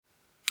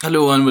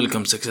Hello and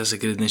welcome Success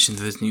Secret Nation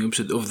to this new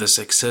episode of the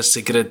Success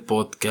Secret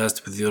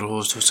Podcast with your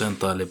host Hussein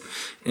Talib.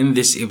 In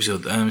this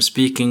episode I am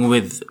speaking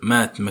with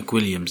Matt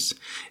McWilliams,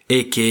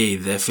 aka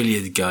the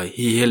affiliate guy.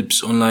 He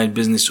helps online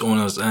business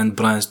owners and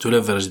brands to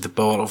leverage the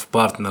power of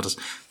partners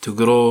to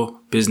grow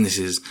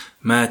businesses.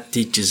 Matt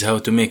teaches how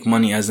to make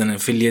money as an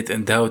affiliate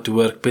and how to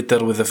work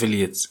better with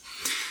affiliates.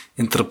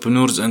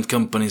 Entrepreneurs and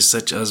companies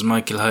such as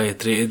Michael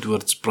Hyatt, Ray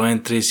Edwards,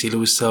 Brian Tracy,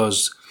 Lewis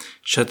Howes,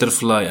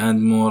 Shutterfly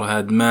and more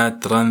had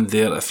Matt run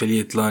their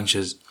affiliate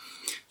launches.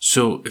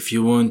 So if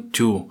you want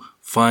to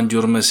find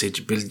your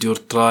message, build your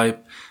tribe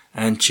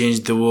and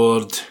change the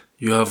world,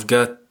 you have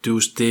got to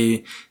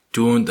stay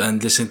tuned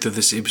and listen to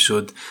this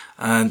episode,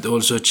 and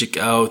also check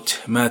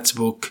out Matt's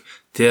book,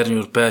 Turn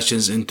Your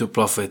Passions into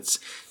Profits.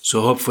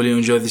 So hopefully you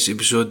enjoy this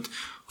episode,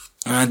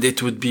 and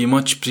it would be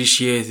much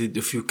appreciated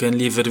if you can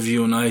leave a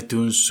review on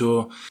iTunes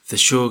so the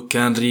show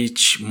can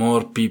reach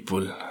more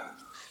people.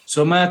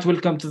 So Matt,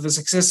 welcome to the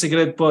Success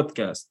Secret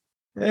Podcast.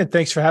 Hey,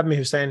 thanks for having me,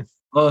 Hussein.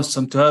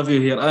 Awesome to have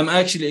you here. I'm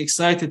actually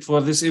excited for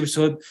this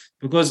episode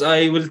because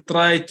I will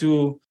try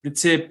to,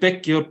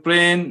 pick your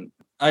brain.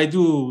 I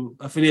do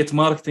affiliate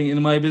marketing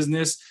in my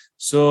business,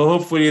 so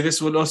hopefully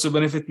this will also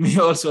benefit me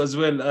also as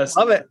well.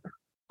 Love it.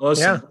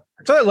 Awesome. Yeah.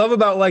 That's what I love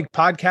about like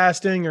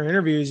podcasting or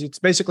interviews. It's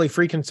basically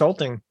free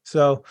consulting.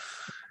 So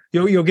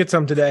you'll get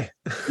some today.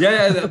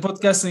 Yeah, the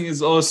podcasting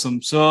is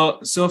awesome. So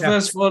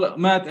First of all,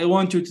 Matt, I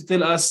want you to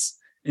tell us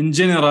in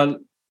general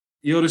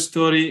your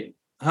story.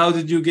 How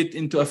did you get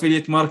into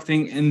affiliate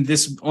marketing in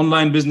this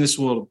online business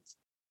world?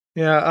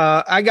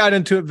 Yeah, I got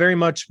into it very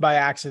much by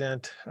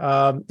accident.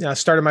 I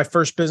started my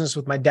first business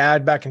with my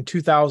dad back in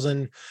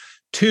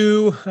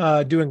 2002,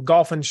 doing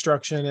golf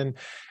instruction,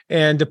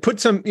 and to put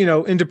some,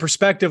 into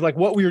perspective, like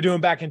what we were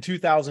doing back in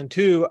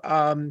 2002,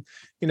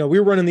 we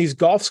were running these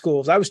golf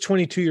schools. I was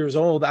 22 years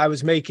old. I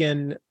was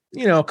making,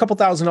 a couple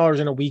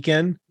 $1,000s in a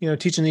weekend,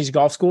 teaching these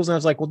golf schools. And I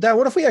was like, well, Dad,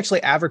 what if we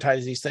actually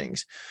advertise these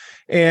things?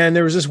 And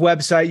there was this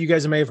website, you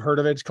guys may have heard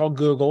of it. It's called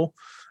Google.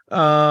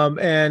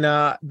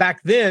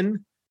 Back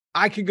then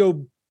I could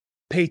go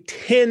pay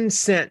 10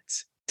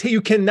 cents.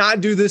 You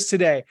cannot do this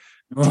today.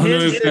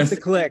 10 cents a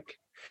click.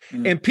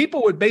 And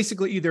people would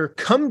basically either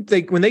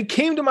when they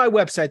came to my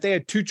website, they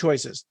had two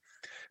choices: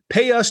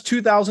 pay us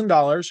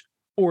 $2,000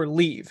 or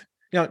leave.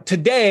 Now,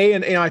 today,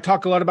 and I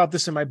talk a lot about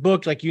this in my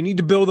book, like you need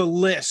to build a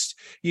list.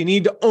 You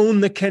need to own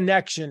the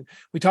connection.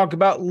 We talk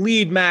about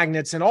lead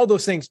magnets and all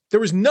those things. There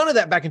was none of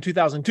that back in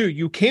 2002.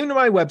 You came to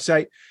my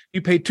website,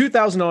 you paid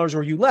 $2,000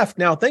 or you left.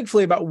 Now,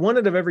 thankfully, about one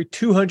out of every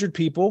 200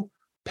 people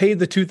paid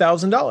the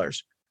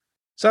 $2,000.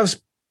 So I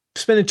was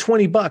spending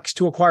 $20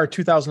 to acquire a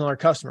 $2,000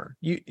 customer.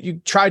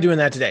 You try doing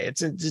that today.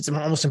 It's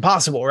almost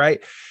impossible,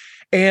 right?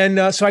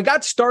 And so I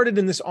got started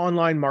in this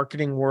online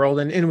marketing world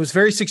and it was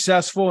very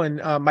successful.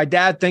 And my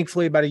dad,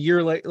 thankfully, about a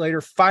year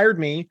later, fired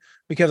me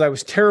because I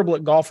was terrible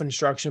at golf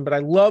instruction, but I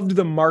loved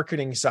the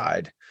marketing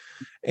side.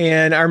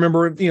 And I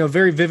remember,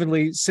 very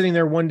vividly sitting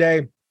there one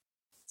day.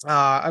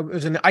 It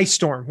was an ice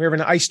storm. We were in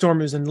an ice storm.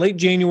 It was in late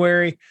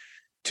January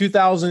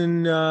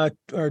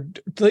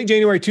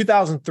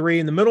 2003,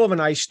 in the middle of an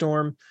ice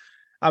storm.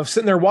 I was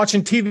sitting there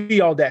watching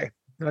TV all day.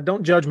 Now,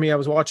 don't judge me. I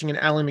was watching an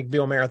Ally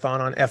McBeal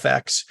marathon on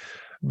FX.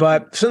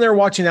 But sitting there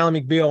watching Ally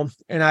McBeal,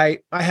 and I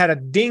had a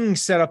ding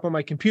set up on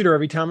my computer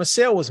every time a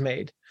sale was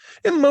made.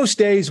 And most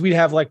days we'd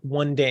have like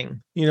one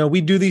ding.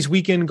 We'd do these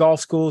weekend golf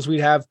schools. We'd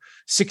have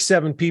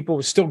 6-7 people. It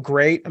was still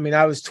great. I mean,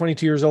 I was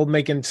 22 years old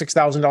making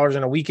 $6,000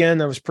 in a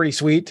weekend. That was pretty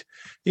sweet.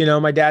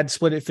 My dad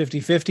split it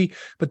 50-50.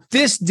 But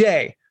this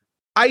day,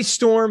 ice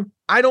storm,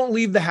 I don't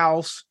leave the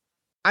house.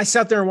 I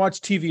sat there and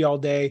watched TV all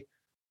day.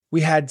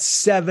 We had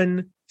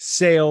 7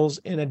 sales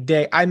in a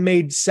day. I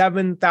made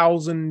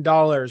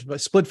 $7,000, but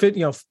split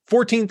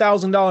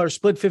 $14,000,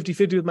 split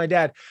 50-50 with my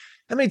dad.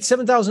 I made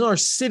 $7,000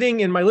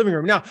 sitting in my living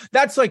room. Now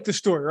that's like the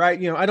story, right?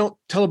 I don't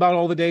tell about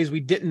all the days we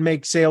didn't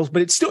make sales,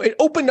 but it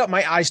opened up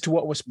my eyes to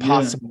what was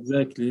possible. Yeah,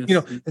 exactly.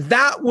 Yes.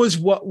 That was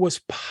what was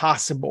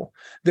possible,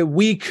 that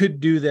we could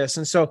do this.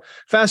 And so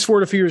fast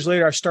forward a few years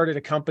later, I started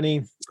a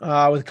company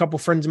with a couple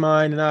of friends of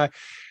mine,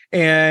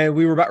 and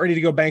we were about ready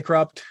to go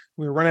bankrupt.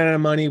 We were running out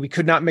of money. We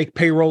could not make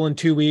payroll in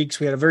 2 weeks.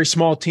 We had a very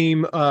small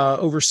team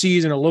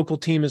overseas and a local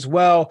team as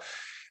well.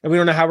 And we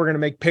don't know how we're going to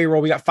make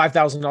payroll. We got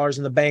 $5,000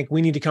 in the bank.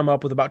 We need to come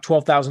up with about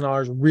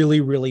 $12,000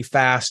 really, really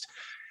fast.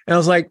 And I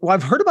was like, well,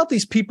 I've heard about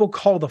these people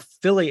called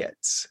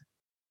affiliates.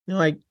 They're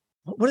like,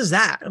 what is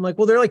that? I'm like,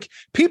 well, they're like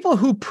people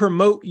who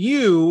promote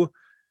you,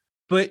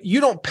 but you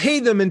don't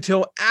pay them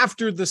until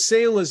after the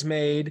sale is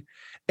made.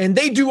 And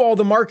they do all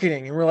the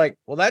marketing. And we're like,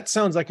 well, that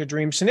sounds like a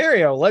dream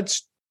scenario.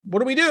 What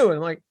do we do? And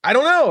I'm like, I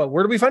don't know.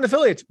 Where do we find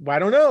affiliates? Well, I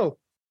don't know.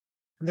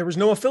 There was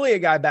no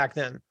affiliate guy back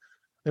then.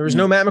 There was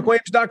no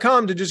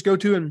MattMcWilliams.com to just go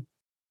to and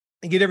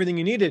get everything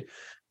you needed.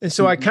 And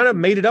so I kind of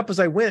made it up as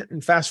I went,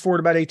 and fast forward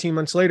about 18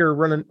 months later,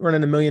 running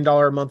 $1 million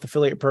a month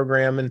affiliate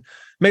program, and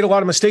made a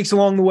lot of mistakes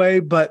along the way,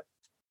 but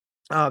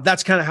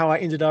that's kind of how I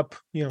ended up,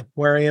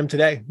 where I am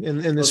today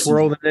in this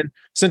world. And then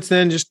since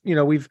then, just,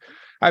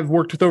 I've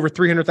worked with over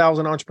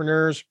 300,000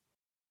 entrepreneurs.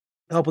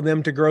 helping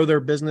them to grow their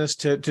business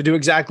to do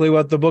exactly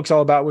what the book's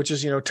all about, which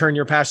is, turn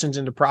your passions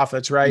into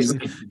profits, right?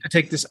 Exactly. And to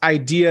take this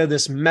idea,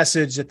 this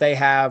message that they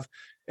have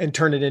and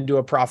turn it into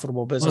a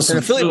profitable business. Awesome.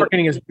 And affiliate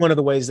marketing is one of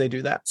the ways they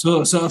do that.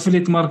 So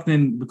affiliate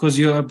marketing, because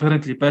you're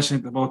apparently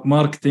passionate about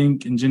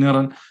marketing in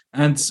general,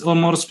 and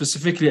more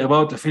specifically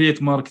about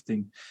affiliate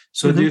marketing.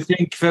 So do you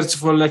think, first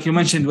of all, like you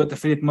mentioned what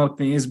affiliate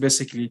marketing is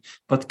basically,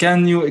 but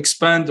can you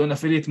expand on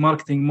affiliate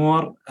marketing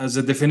more as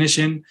a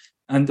definition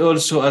and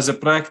also as a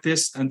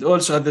practice? And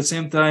also at the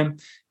same time,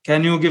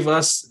 can you give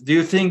us, do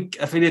you think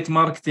affiliate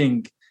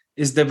marketing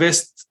is the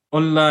best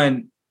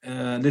online,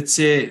 let's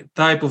say,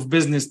 type of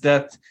business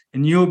that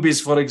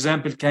newbies, for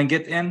example, can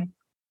get in?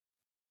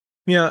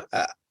 Yeah.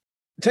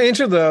 To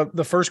answer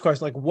the first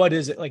question, like what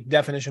is it, like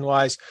definition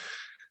wise?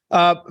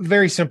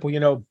 Very simple.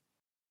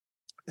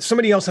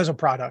 Somebody else has a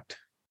product.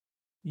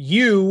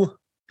 You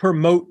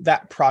promote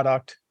that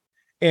product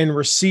and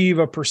receive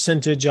a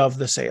percentage of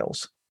the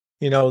sales,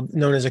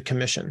 known as a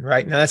commission,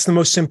 right? Now that's the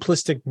most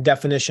simplistic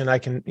definition I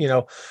can,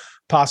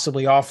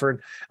 possibly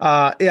offered.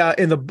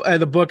 In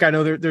the book, I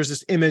know there's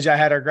this image I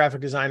had our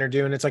graphic designer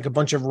do, and it's like a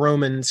bunch of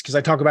Romans, because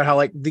I talk about how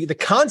like the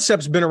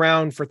concept's been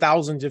around for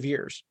thousands of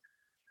years,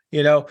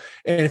 and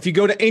if you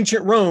go to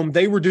ancient Rome,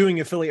 they were doing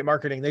affiliate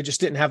marketing. They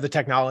just didn't have the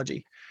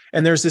technology.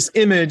 And there's this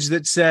image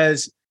that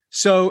says,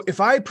 so if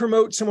I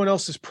promote someone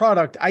else's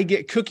product, I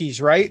get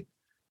cookies, right?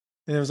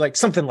 And it was like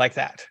something like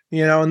that,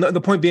 and the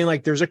point being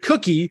like, there's a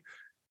cookie.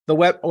 The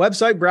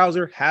website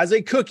browser has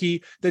a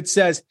cookie that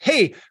says,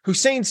 hey,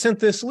 Hussein sent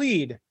this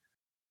lead.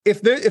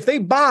 If they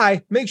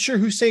buy, make sure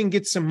Hussein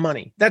gets some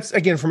money. That's,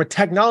 again, from a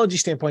technology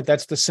standpoint,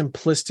 that's the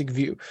simplistic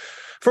view.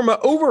 From an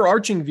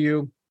overarching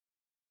view,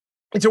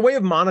 it's a way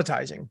of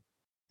monetizing.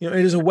 It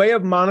is a way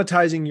of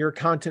monetizing your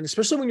content,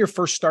 especially when you're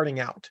first starting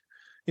out.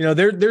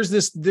 There's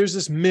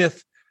this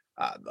myth,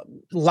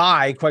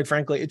 lie, quite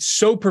frankly. It's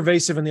so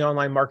pervasive in the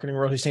online marketing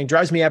world, Hussein,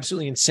 drives me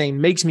absolutely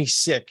insane, makes me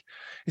sick.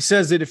 It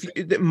says that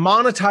that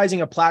monetizing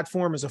a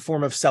platform is a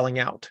form of selling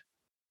out.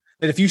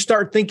 That if you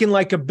start thinking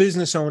like a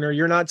business owner,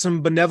 you're not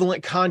some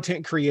benevolent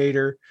content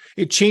creator.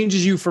 It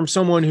changes you from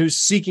someone who's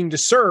seeking to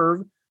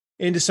serve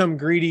into some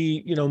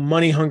greedy,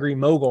 money hungry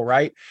mogul,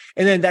 right?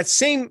 And then that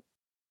same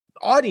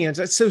audience,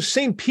 those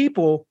same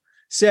people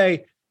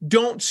say,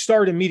 don't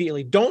start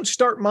immediately. Don't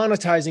start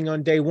monetizing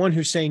on day one,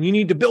 Hussein. You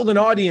need to build an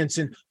audience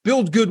and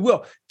build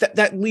goodwill.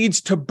 That leads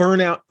to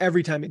burnout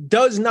every time. It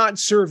does not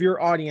serve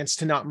your audience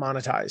to not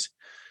monetize.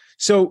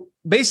 So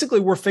basically,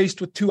 we're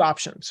faced with two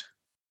options.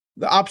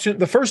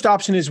 The first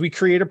option is we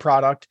create a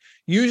product.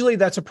 Usually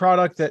that's a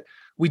product that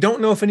we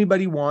don't know if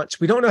anybody wants.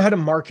 We don't know how to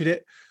market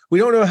it. We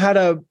don't know how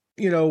to,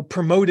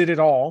 promote it at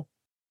all.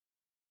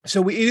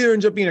 So we either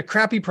ends up being a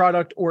crappy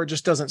product or it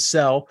just doesn't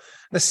sell.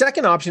 The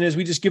second option is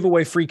we just give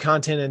away free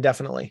content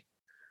indefinitely.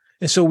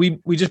 And so we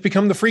just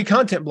become the free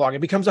content blog.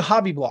 It becomes a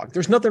hobby blog.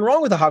 There's nothing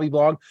wrong with a hobby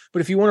blog, but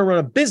if you want to run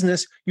a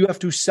business, you have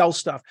to sell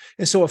stuff.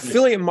 And so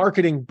affiliate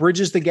marketing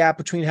bridges the gap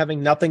between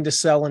having nothing to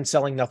sell and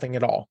selling nothing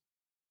at all.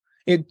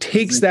 It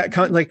takes that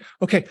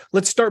okay,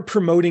 let's start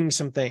promoting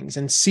some things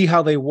and see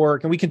how they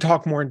work. And we can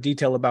talk more in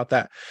detail about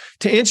that.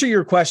 To answer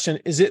your question,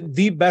 is it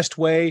the best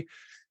way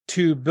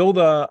to build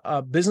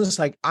a business?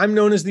 Like, I'm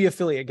known as the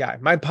affiliate guy.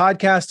 My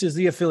podcast is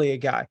the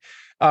affiliate guy.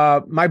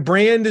 My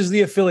brand is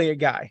the affiliate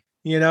guy.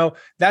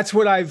 That's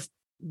what I've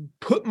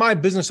put my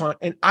business on.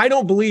 And I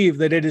don't believe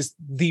that it is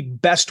the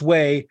best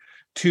way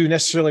to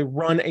necessarily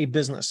run a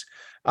business.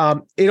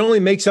 It only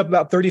makes up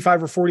about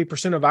 35 or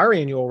 40% of our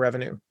annual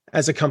revenue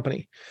as a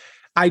company.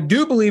 I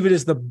do believe it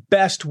is the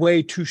best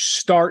way to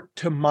start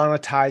to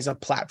monetize a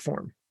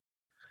platform.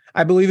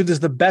 I believe it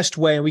is the best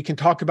way, and we can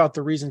talk about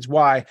the reasons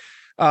why.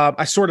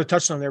 I sort of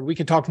touched on there. We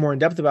can talk more in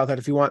depth about that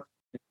if you want.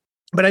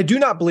 But I do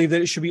not believe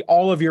that it should be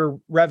all of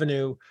your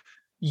revenue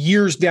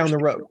years down the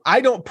road.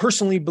 I don't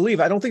personally believe,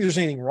 I don't think there's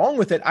anything wrong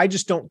with it. I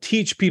just don't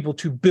teach people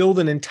to build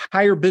an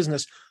entire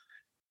business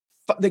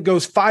that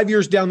goes 5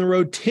 years down the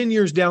road, 10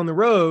 years down the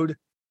road,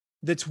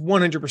 that's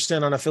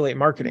 100% on affiliate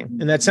marketing.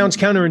 And that sounds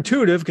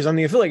counterintuitive because I'm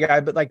the affiliate guy,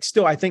 but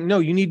still, I think, no,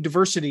 you need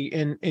diversity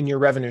in your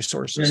revenue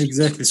sources. Yeah,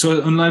 exactly.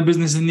 So online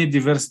business need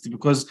diversity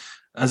because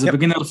as a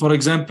beginner, for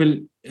example,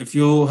 if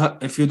you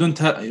don't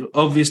have,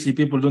 obviously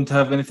people don't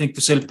have anything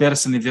to sell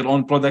personally, their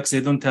own products, they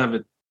don't have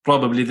it.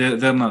 Probably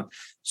they're not.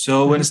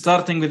 So when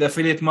starting with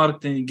affiliate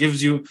marketing, it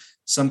gives you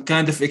some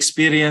kind of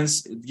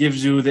experience. It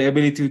gives you the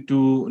ability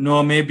to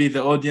know maybe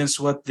the audience,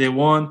 what they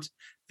want,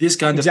 this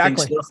kind of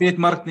things. So affiliate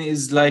marketing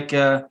is like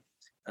a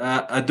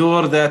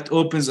door that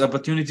opens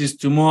opportunities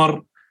to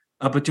more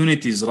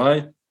opportunities,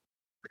 right?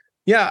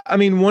 Yeah. I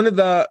mean,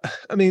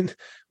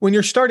 when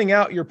you're starting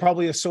out, you're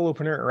probably a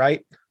solopreneur,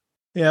 right?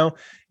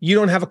 You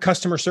don't have a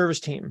customer service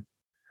team.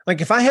 Like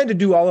if I had to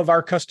do all of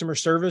our customer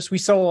service, we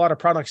sell a lot of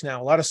products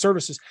now, a lot of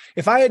services.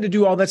 If I had to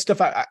do all that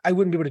stuff, I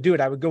wouldn't be able to do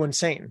it. I would go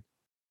insane.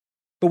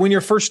 But when you're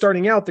first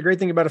starting out, the great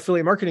thing about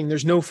affiliate marketing,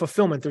 there's no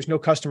fulfillment. There's no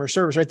customer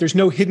service, right? There's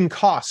no hidden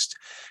cost.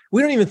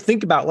 We don't even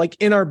think about, like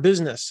in our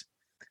business,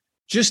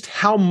 just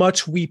how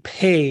much we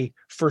pay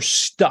for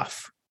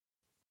stuff.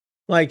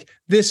 like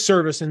this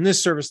service and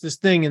this service, this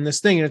thing and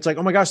this thing. And it's like,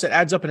 oh my gosh, that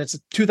adds up and it's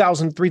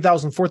 $2,000,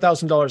 $3,000,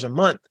 $4,000 a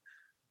month.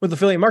 With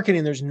affiliate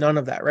marketing, there's none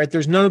of that, right?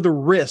 There's none of the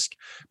risk.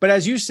 But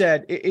as you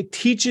said, it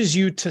teaches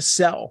you to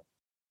sell.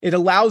 It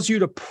allows you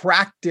to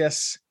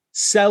practice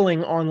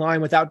selling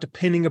online without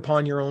depending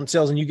upon your own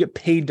sales, and you get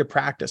paid to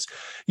practice.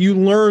 You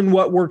learn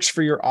what works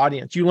for your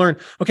audience. You learn,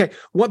 okay,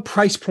 what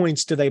price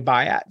points do they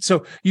buy at?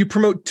 So you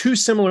promote two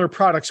similar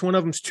products. One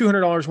of them's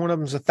 $200, one of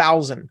them's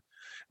 $1,000.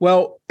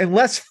 Well,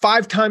 unless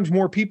 5 times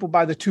more people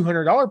buy the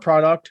 $200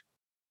 product,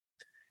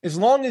 as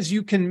long as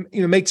you can,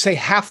 make, say,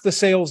 half the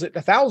sales at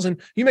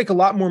 $1,000, you make a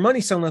lot more money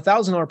selling a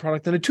 $1,000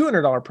 product than a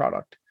 $200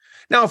 product.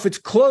 Now, if it's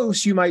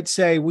close, you might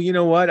say, well, you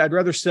know what? I'd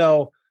rather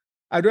sell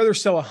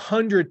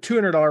 100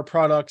 $200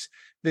 products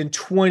than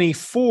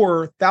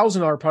 24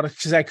 $1,000 products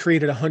because I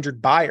created 100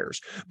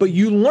 buyers. But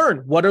you learn,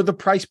 what are the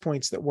price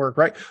points that work,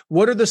 right?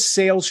 What are the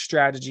sales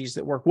strategies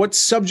that work? What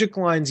subject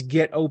lines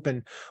get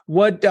open?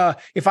 What,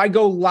 if I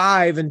go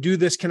live and do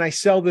this, can I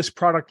sell this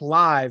product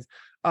live?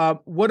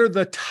 What are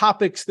the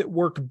topics that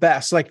work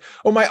best? Like,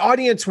 oh, my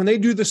audience, when they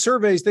do the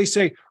surveys, they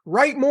say,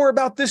 write more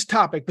about this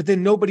topic, but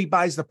then nobody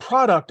buys the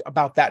product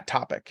about that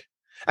topic.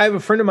 I have a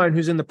friend of mine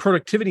who's in the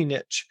productivity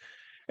niche,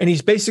 and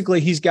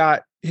he's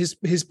got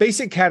his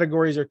basic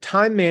categories are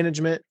time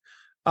management,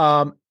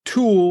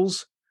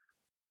 tools,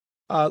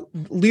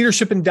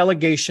 leadership and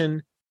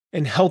delegation,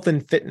 and health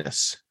and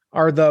fitness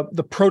are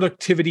the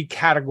productivity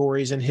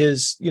categories in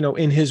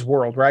his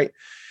world, right?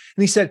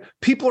 And he said,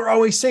 people are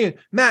always saying,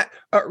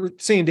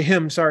 saying to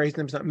him, sorry, his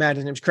name's not Matt,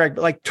 his name's Craig,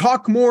 but like,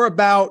 talk more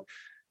about,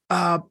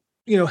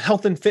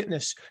 health and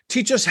fitness.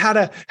 Teach us how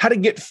to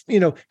get,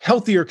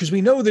 healthier. Because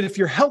we know that if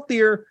you're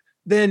healthier,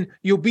 then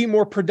you'll be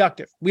more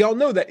productive. We all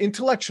know that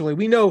intellectually.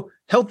 We know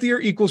healthier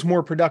equals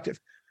more productive.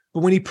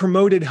 But when he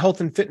promoted health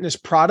and fitness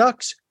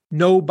products,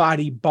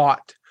 nobody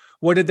bought.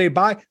 What did they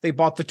buy? They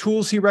bought the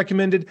tools he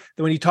recommended.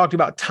 Then when he talked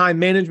about time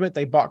management,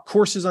 they bought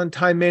courses on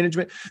time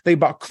management. They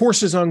bought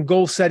courses on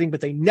goal setting,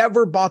 but they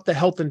never bought the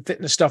health and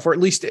fitness stuff, or at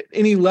least at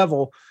any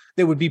level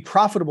that would be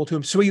profitable to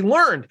him. So he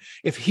learned,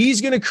 if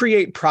he's going to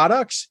create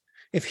products,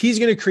 if he's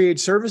going to create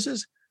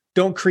services,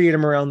 don't create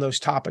them around those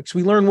topics.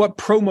 We learn what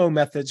promo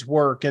methods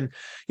work. And,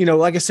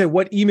 like I said,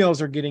 what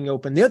emails are getting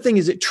open. The other thing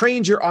is it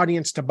trains your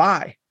audience to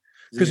buy.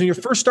 Because when you're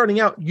first starting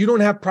out, you don't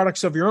have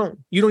products of your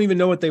own. You don't even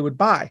know what they would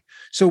buy.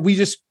 So we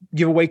just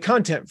give away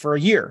content for a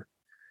year.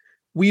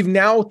 We've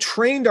now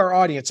trained our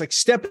audience. Like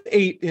step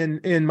 8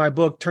 in my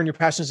book, Turn Your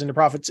Passions into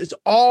Profits, it's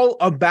all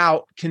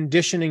about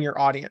conditioning your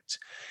audience.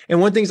 And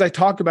one of the things I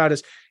talk about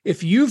is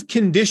if you've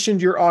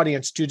conditioned your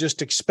audience to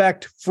just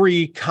expect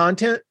free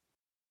content,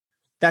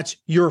 that's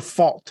your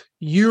fault.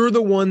 You're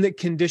the one that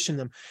conditioned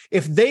them.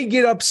 If they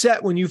get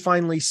upset when you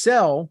finally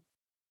sell,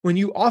 when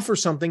you offer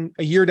something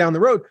a year down the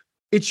road,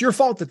 it's your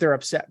fault that they're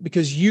upset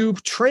because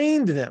you've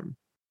trained them.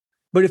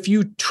 But if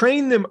you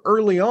train them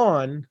early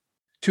on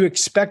to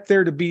expect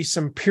there to be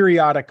some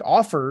periodic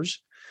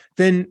offers,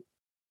 then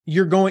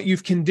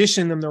you've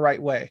conditioned them the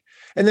right way.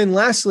 And then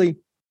lastly,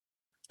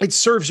 it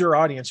serves your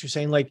audience. You're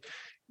saying like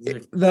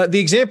the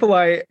example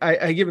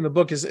I give in the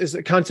book is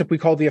a concept we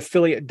call the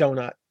affiliate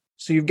donut.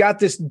 So you've got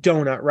this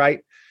donut, right?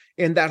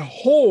 And that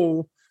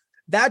whole,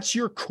 that's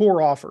your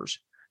core offers.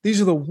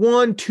 These are the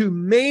 1, 2,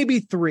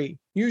 maybe 3,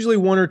 usually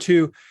 1 or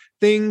 2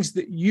 things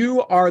that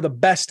you are the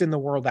best in the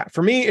world at.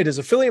 For me, it is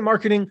affiliate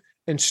marketing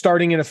and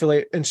starting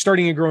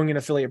and growing an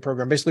affiliate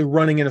program, basically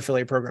running an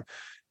affiliate program.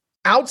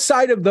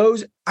 Outside of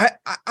those,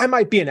 I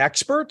might be an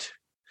expert.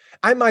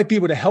 I might be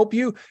able to help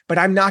you, but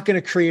I'm not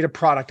going to create a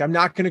product. I'm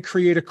not going to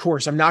create a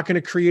course. I'm not going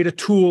to create a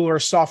tool or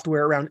a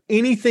software around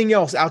anything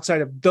else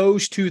outside of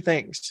those 2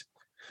 things.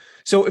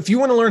 So if you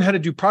want to learn how to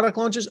do product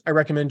launches, I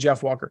recommend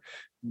Jeff Walker.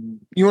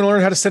 You want to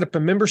learn how to set up a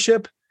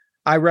membership,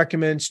 I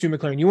recommend Stu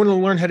McLaren. You want to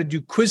learn how to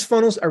do quiz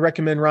funnels, I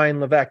recommend Ryan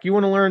Levesque. You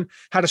want to learn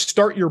how to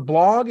start your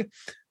blog,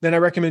 then I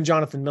recommend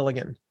Jonathan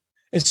Milligan.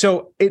 And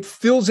so it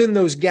fills in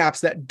those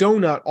gaps, that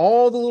donut,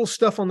 all the little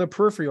stuff on the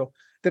peripheral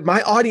that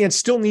my audience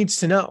still needs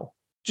to know.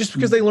 Just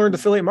because they learned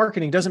affiliate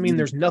marketing doesn't mean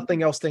there's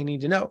nothing else they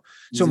need to know.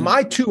 So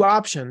my 2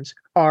 options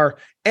are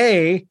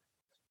A,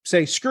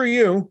 say, screw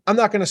you, I'm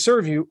not going to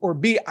serve you, or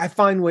B, I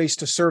find ways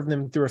to serve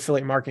them through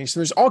affiliate marketing. So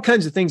there's all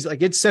kinds of things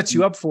like it sets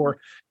you up for,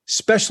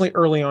 especially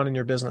early on in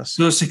your business.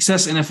 So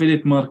success in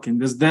affiliate marketing,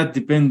 does that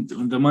depend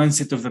on the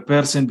mindset of the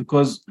person?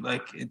 Because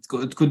like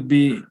it could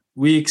be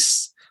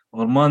weeks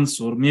or months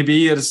or maybe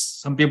years,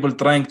 some people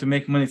trying to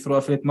make money through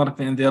affiliate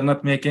marketing and they are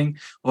not making,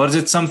 or is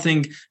it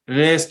something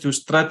related to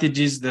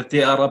strategies that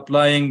they are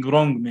applying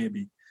wrong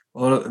maybe?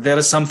 Or there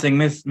is something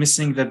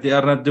missing that they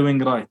are not doing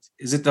right?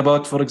 Is it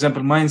about, for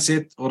example,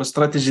 mindset or a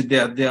strategy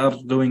that they are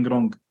doing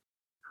wrong?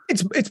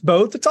 It's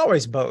both. It's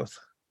always both.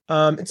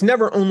 It's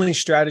never only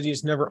strategy.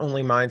 It's never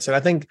only mindset. I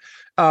think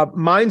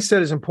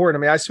mindset is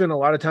important. I mean, I spend a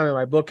lot of time in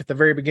my book at the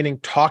very beginning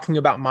talking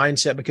about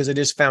mindset because it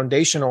is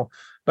foundational.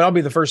 But I'll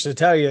be the first to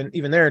tell you, and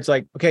even there, it's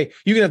like, okay,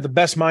 you can have the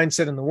best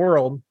mindset in the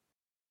world.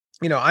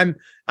 I'm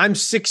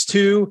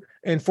 6'2"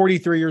 and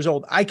 43 years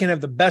old. I can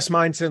have the best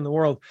mindset in the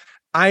world.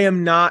 I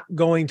am not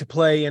going to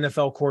play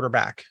NFL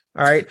quarterback.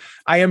 All right.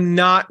 I am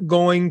not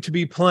going to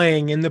be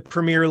playing in the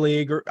Premier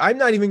League, or I'm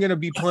not even going to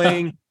be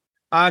playing.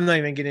 I'm not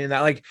even getting into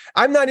that. Like,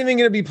 I'm not even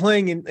going to be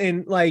playing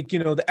in like, you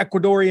know, the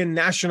Ecuadorian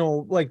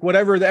national, like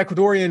whatever the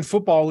Ecuadorian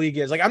football league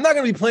is. Like, I'm not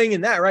going to be playing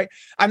in that, right?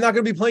 I'm not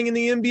going to be playing in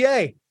the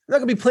NBA. I'm not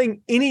going to be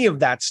playing any of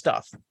that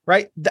stuff,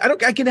 right?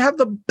 I can have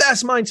the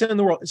best mindset in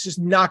the world. It's just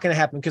not going to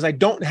happen because I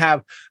don't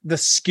have the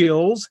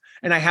skills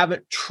and I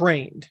haven't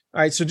trained.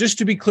 All right. So just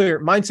to be clear,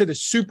 mindset is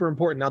super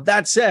important. Now,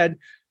 that said,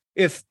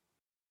 if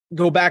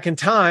go back in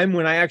time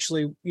when I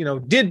actually, you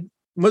know,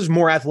 was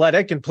more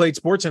athletic and played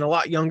sports and a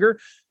lot younger.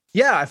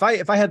 Yeah. If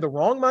I had the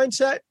wrong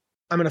mindset,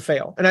 I'm going to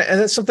fail. And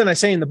that's something I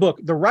say in the book.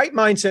 The right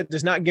mindset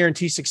does not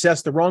guarantee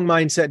success. The wrong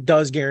mindset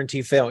does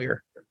guarantee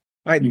failure.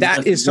 All right.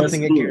 That is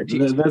something it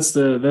guarantees. That's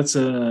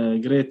a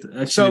great,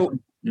 actually.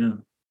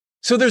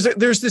 So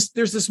there's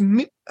this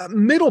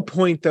middle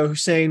point though,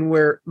 saying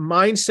where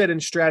mindset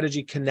and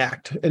strategy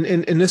connect.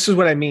 And this is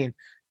what I mean.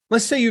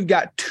 Let's say you've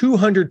got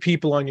 200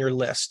 people on your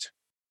list.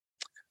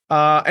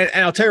 And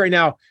I'll tell you right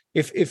now,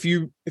 if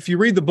you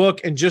read the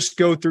book and just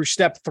go through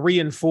step 3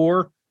 and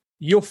 4,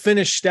 you'll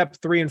finish step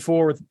 3 and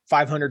 4 with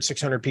 500,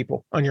 600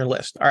 people on your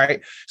list. All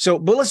right. So,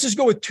 but let's just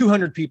go with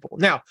 200 people.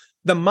 Now,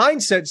 the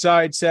mindset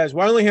side says,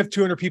 well, I only have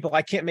 200 people.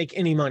 I can't make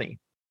any money.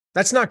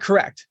 That's not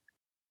correct.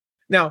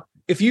 Now,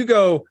 if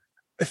your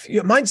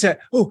mindset,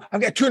 oh,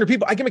 I've got 200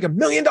 people, I can make $1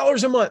 million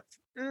a month.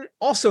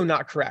 Also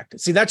not correct.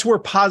 See, that's where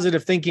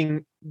positive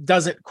thinking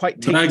doesn't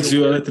quite take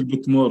you a little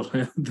bit more.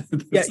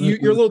 Yeah,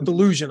 you're a little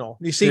delusional.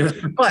 You see,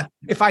 but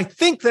if I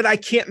think that I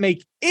can't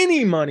make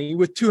any money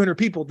with 200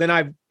 people, then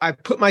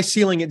I've put my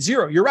ceiling at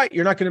 0. You're right.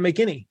 You're not going to make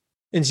any,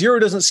 and 0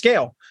 doesn't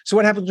scale. So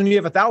what happens when you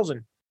have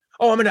 1,000?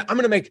 Oh, I'm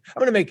gonna make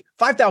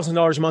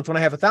 $5,000 a month when I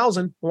have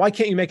 1,000. Well, why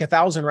can't you make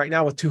 1,000 right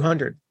now with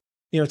 200?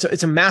 You know,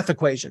 it's a math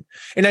equation.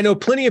 And I know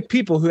plenty of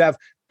people who have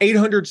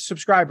 800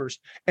 subscribers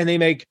and they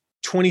make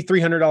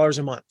 $2,300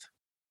 a month,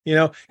 you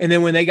know, and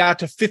then when they got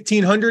to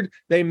 1,500,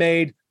 they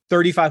made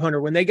 3,500.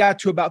 When they got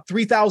to about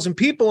 3,000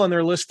 people on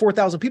their list,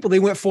 4,000 people, they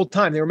went full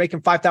time. They were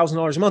making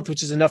 $5,000 a month,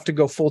 which is enough to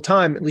go full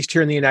time, at least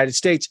here in the United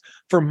States,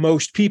 for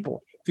most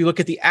people. If you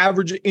look at the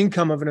average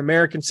income of an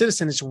American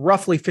citizen, it's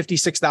roughly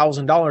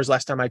 $56,000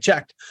 last time I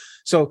checked.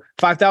 So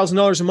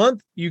 $5,000 a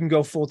month, you can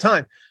go full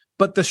time.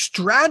 But the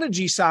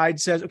strategy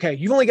side says, okay,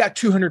 you've only got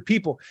 200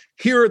 people.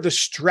 Here are the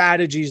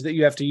strategies that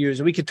you have to use.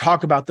 And we could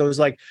talk about those,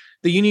 like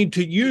that you need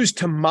to use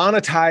to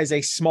monetize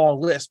a small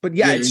list. But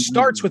yeah, it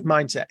starts with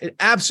mindset. It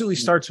absolutely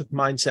starts with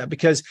mindset,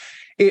 because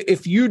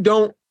if you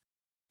don't,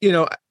 you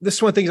know, this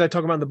is one of the things I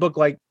talk about in the book,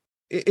 like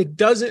it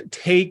doesn't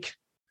take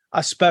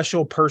a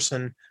special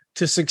person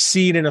to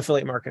succeed in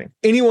affiliate marketing.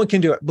 Anyone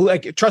can do it.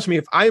 Like, trust me,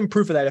 if I am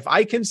proof of that, if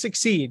I can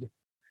succeed,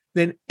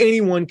 then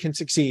anyone can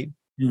succeed.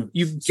 Yeah.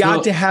 You've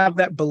got to have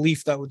that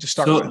belief, though, to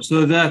start with.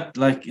 So that,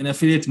 like in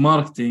affiliate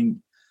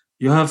marketing,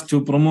 you have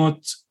to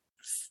promote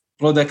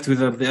product,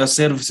 whether they are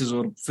services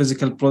or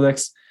physical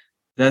products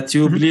that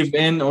you believe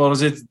in, or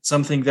is it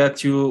something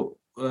that you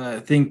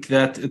think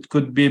that it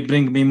could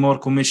bring me more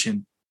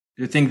commission?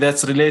 Do you think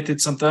that's related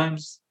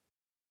sometimes?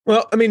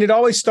 Well, I mean, it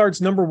always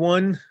starts, number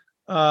one,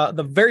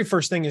 the very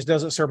first thing is,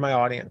 does it serve my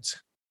audience?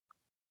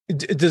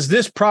 Does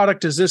this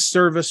product, does this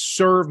service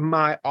serve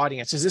my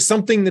audience? Is it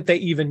something that they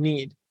even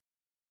need?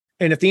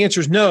 And if the answer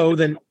is no,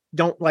 then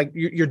don't, like,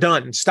 you're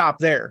done. Stop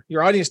there.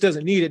 Your audience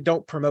doesn't need it.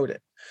 Don't promote it.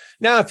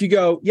 Now, if you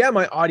go, yeah,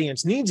 my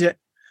audience needs it,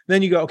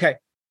 then you go, okay,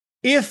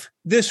 if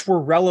this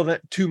were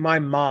relevant to my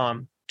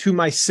mom, to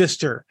my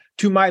sister,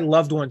 to my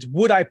loved ones,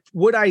 would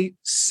I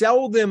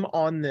sell them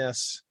on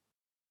this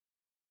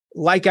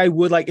like I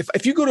would, like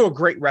if you go to a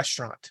great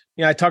restaurant?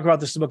 You know, I talk about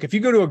this in the book. If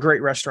you go to a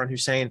great restaurant,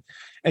 Hussein,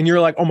 and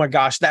you're like, oh my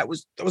gosh, that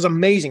was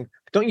amazing.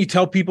 Don't you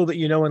tell people that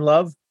you know and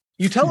love?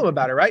 You tell them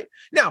about it, right?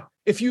 Now,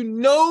 if you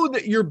know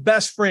that your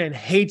best friend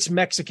hates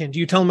Mexican, do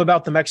you tell him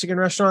about the Mexican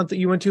restaurant that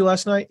you went to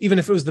last night, even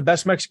if it was the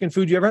best Mexican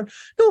food you ever had?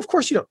 No, of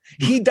course you don't.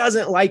 He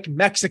doesn't like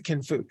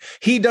Mexican food.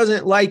 He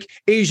doesn't like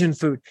Asian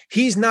food.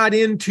 He's not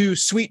into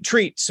sweet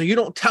treats. So you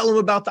don't tell him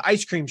about the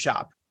ice cream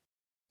shop.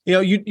 You know,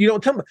 you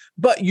don't tell him,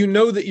 but you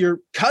know that your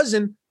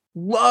cousin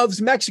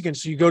loves Mexican.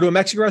 So you go to a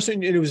Mexican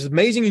restaurant and it was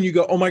amazing. And you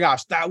go, oh my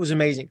gosh, that was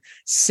amazing.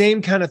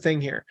 Same kind of thing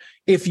here.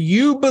 If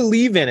you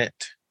believe in it,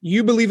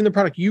 you believe in the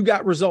product, you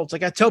got results.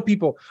 Like I tell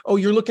people, oh,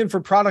 you're looking for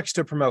products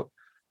to promote.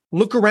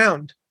 Look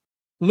around.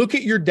 Look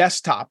at your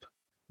desktop,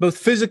 both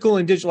physical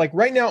and digital. Like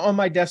right now on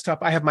my desktop,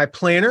 I have my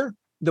planner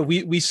that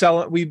we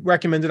sell. We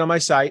recommend it on my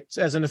site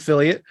as an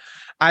affiliate.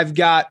 I've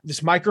got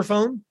this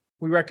microphone.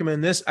 We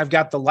recommend this. I've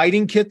got the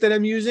lighting kit that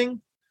I'm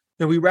using.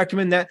 And we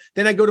recommend that.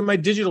 Then I go to my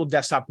digital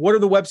desktop. What are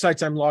the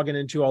websites I'm logging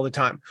into all the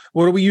time?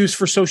 What do we use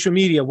for social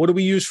media? What do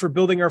we use for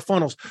building our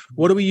funnels?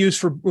 What do we use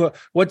for we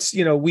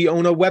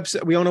own a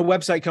website. We own a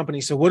website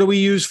company. So what do we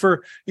use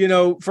for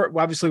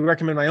obviously we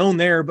recommend my own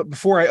there, but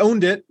before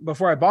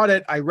I bought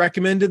it, I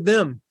recommended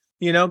them.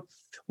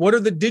 What are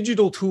the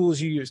digital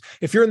tools you use?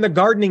 If you're in the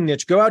gardening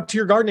niche, go out to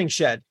your gardening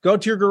shed, go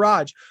out to your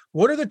garage.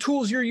 What are the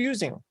tools you're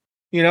using?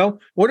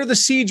 What are the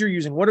seeds you're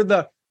using? What are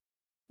the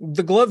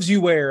the gloves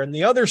you wear and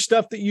the other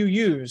stuff that you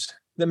use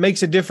that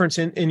makes a difference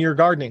in your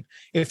gardening.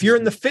 If you're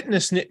in the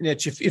fitness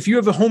niche, if you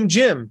have a home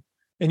gym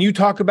and you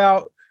talk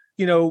about,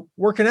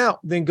 working out,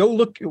 then go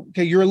look,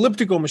 okay, your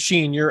elliptical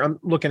machine, I'm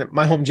looking at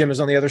my home gym is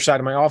on the other side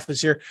of my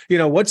office here.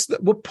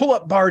 What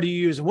pull-up bar do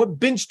you use and what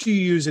bench do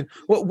you use and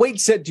what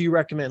weight set do you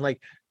recommend? Like,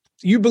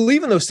 you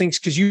believe in those things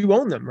because you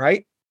own them,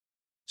 right?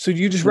 So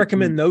you just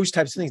recommend those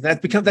types of things.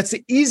 That's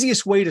the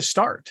easiest way to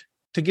start,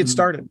 to get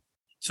started.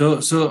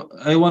 So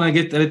I want to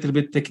get a little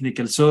bit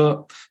technical.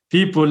 So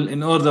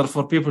in order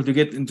for people to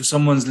get into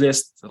someone's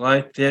list,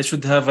 right, they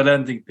should have a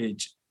landing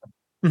page.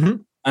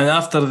 And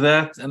after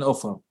that, an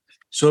offer.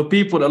 So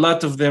a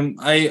lot of them,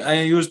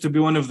 I used to be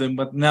one of them,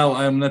 but now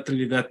I'm not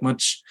really that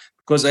much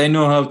because I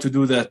know how to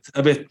do that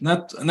a bit.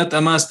 Not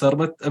a master,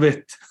 but a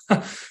bit.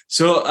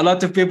 So a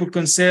lot of people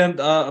concerned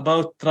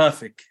about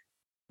traffic,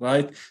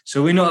 right?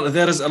 So we know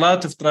there is a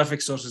lot of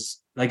traffic sources.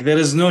 Like, there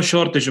is no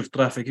shortage of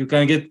traffic. You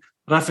can get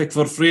traffic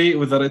for free,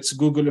 whether it's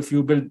Google if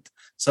you build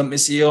some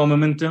SEO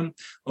momentum,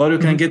 or you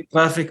can get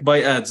traffic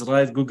by ads,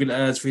 right? Google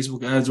ads,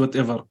 Facebook ads,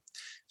 whatever.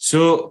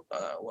 So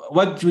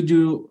what would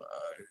you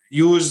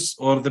use,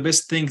 or the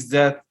best things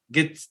that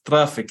get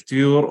traffic to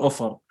your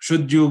offer?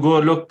 Should you go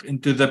look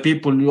into the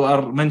people you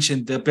are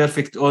mentioned, the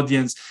perfect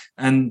audience,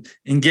 and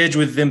engage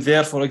with them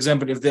there? For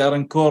example, if they are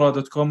in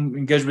Quora.com,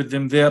 engage with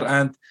them there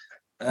and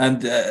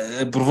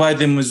provide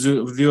them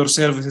with your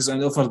services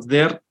and offered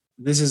there.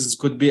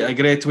 Could be a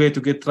great way to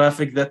get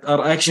traffic that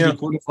are actually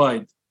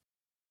qualified.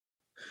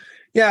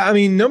 Yeah, I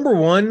mean, number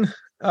one,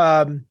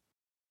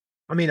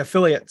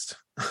 affiliates.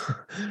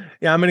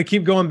 Yeah, I'm going to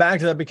keep going back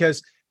to that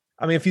because,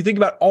 if you think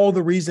about all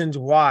the reasons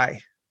why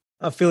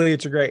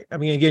affiliates are great.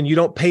 Again, you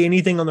don't pay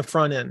anything on the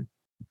front end.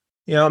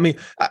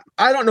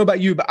 I don't know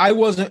about you, but I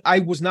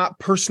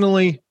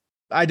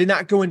did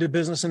not go into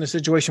business in a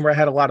situation where I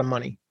had a lot of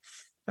money.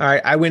 All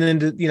right. I went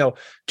into,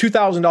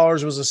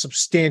 $2,000 was a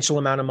substantial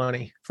amount of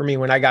money for me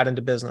when I got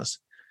into business.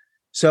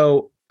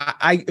 So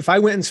if I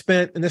went and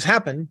spent, and this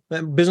happened,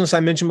 that business I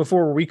mentioned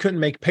before where we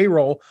couldn't make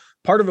payroll,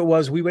 part of it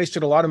was we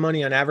wasted a lot of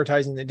money on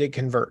advertising that did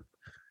convert.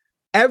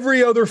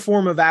 Every other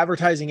form of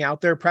advertising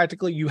out there,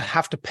 practically, you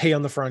have to pay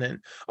on the front end.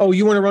 Oh,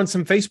 you want to run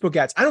some Facebook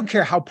ads? I don't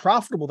care how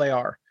profitable they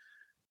are.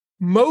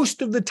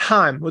 Most of the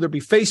time, whether it be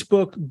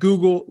Facebook,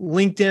 Google,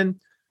 LinkedIn,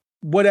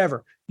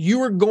 whatever,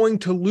 you are going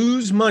to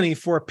lose money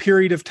for a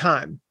period of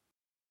time.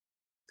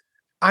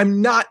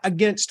 I'm not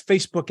against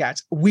Facebook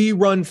ads. We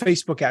run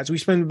Facebook ads. We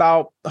spend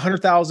about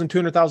 $100,000,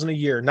 $200,000 a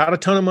year. Not a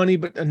ton of money,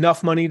 but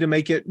enough money to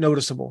make it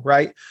noticeable,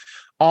 right?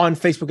 On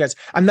Facebook ads.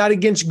 I'm not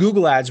against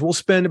Google ads. We'll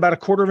spend about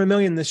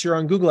 $250,000 this year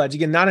on Google ads.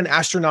 Again, not an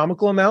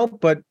astronomical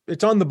amount, but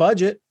it's on the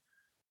budget.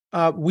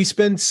 We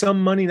spend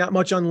some money, not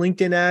much, on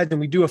LinkedIn ads, and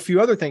we do a few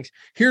other things.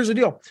 Here's the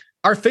deal.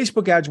 Our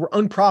Facebook ads were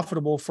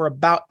unprofitable for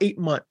about 8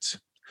 months.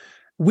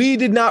 We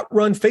did not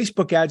run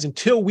Facebook ads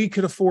until we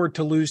could afford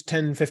to lose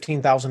 $10,000,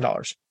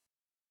 $15,000.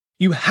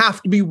 You have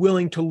to be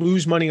willing to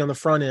lose money on the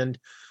front end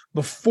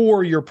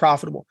before you're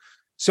profitable.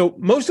 So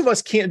most of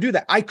us can't do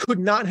that. I could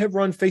not have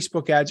run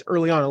Facebook ads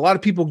early on. A lot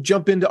of people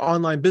jump into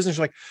online business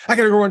like, I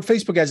got to go run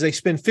Facebook ads. They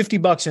spend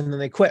 $50 and then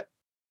they quit.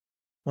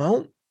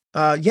 Well,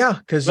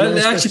 because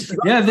this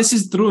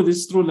is true. This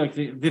is true. Like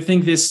they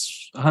think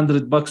this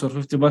 $100 or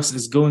 $50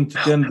 is going to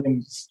turn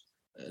them.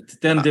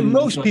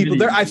 Most people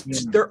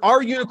there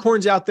are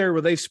unicorns out there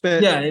where they've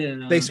spent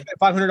they spent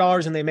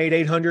 $500 and they made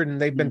 $800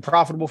 and they've been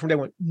profitable from day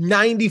one.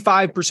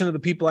 95% of the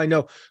people I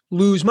know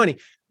lose money.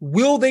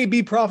 Will they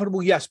be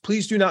profitable? Yes.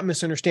 Please do not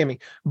misunderstand me.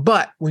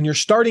 But when you're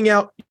starting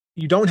out,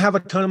 you don't have a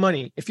ton of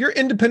money. If you're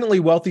independently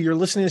wealthy, you're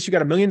listening to this, you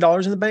got $1 million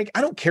in the bank.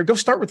 I don't care. Go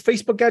start with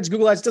Facebook ads,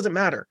 Google ads. Doesn't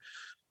matter.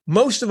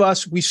 Most of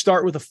us, we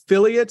start with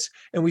affiliates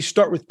and we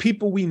start with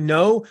people we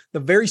know. The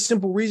very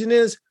simple reason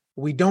is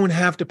we don't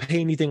have to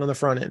pay anything on the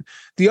front end.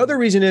 The other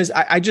reason is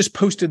I just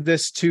posted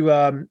this to,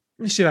 let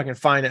me see if I can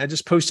find it. I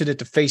just posted it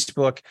to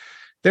Facebook.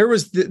 There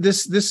was the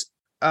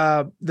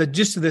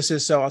gist of this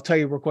is, so I'll tell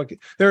you real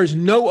quick, there is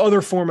no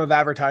other form of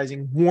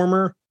advertising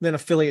warmer than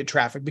affiliate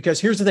traffic.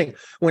 Because here's the thing,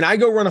 when I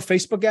go run a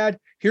Facebook ad,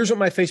 here's what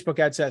my Facebook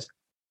ad says.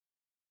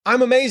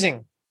 I'm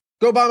amazing.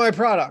 Go buy my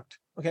product.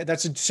 Okay.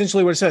 That's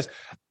essentially what it says.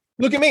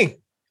 Look at me.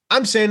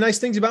 I'm saying nice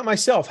things about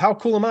myself. How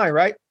cool am I?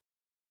 Right.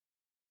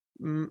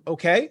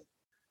 Okay.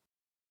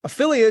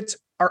 Affiliates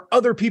are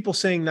other people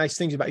saying nice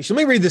things about you. So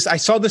let me read this. I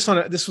saw this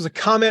this was a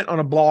comment on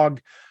a blog.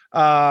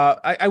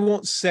 I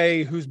won't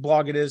say whose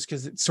blog it is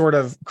because it sort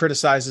of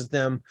criticizes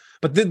them,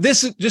 but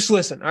this is just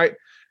listen. All right.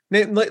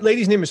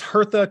 Lady's name is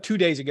Hertha. 2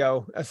 days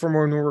ago from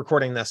when we're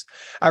recording this,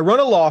 I run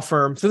a law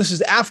firm. So this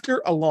is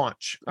after a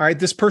launch. All right.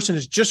 This person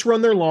has just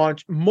run their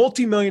launch,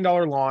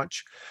 multi-million-dollar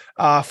launch,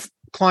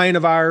 client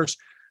of ours.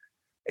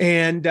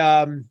 And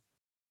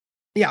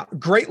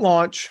great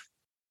launch.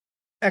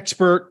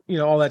 Expert,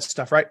 all that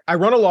stuff, right? I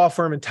run a law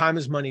firm and time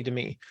is money to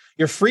me.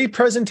 Your free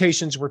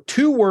presentations were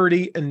too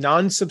wordy and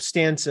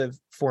non-substantive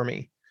for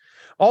me.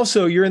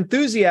 Also, your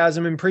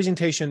enthusiasm and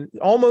presentation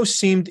almost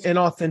seemed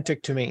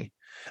inauthentic to me.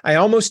 I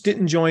almost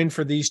didn't join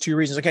for these two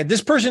reasons. Okay,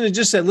 this person had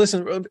just said,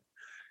 listen,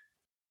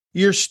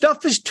 Your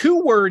stuff is too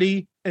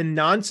wordy and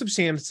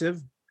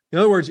non-substantive. In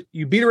other words,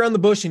 you beat around the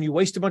bush and you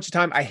waste a bunch of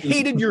time. I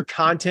hated your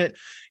content.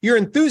 Your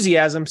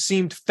enthusiasm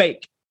seemed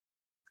fake.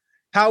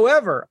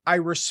 However, I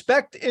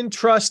respect and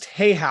trust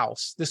Hay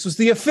House. This was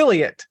the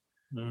affiliate.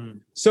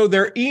 So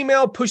their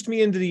email pushed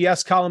me into the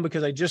yes column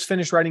because I just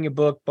finished writing a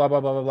book, blah,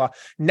 blah, blah, blah, blah.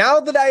 Now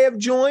that I have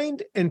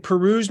joined and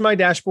perused my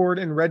dashboard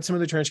and read some of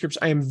the transcripts,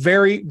 I am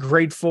very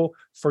grateful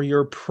for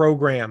your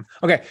program.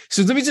 Okay,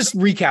 so let me just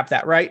recap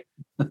that, right?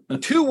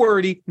 Too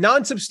wordy,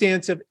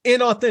 non-substantive,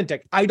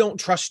 inauthentic. I don't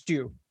trust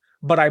you,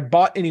 but I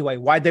bought anyway.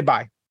 Why'd they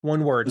buy?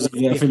 One word.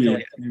 The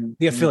affiliate.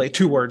 The affiliate.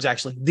 2 words,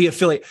 actually. The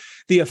affiliate.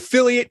 The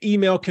affiliate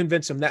email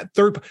convinced them. That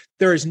third,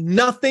 there is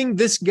nothing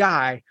this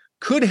guy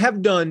could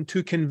have done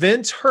to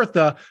convince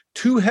Hertha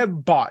to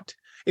have bought.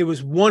 It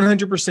was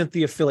 100%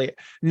 the affiliate.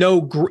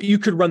 No, you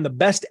could run the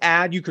best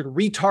ad. You could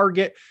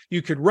retarget.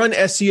 You could run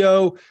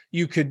SEO.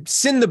 You could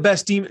send the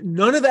best email.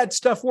 None of that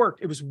stuff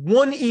worked. It was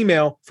one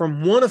email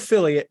from one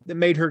affiliate that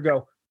made her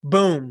go,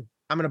 boom,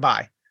 I'm going to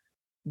buy.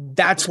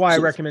 That's why I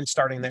recommend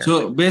starting there.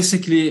 So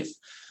basically,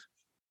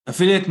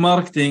 affiliate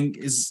marketing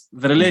is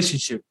the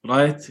relationship,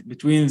 right?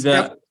 Between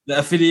the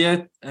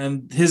affiliate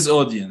and his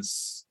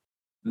audience.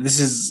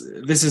 This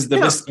is the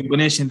best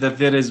combination that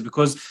there is,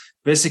 because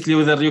basically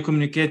whether you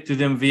communicate to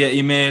them via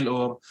email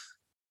or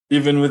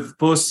even with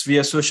posts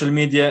via social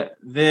media,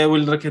 they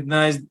will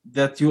recognize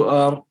that you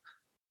are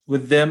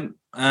with them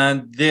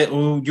and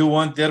you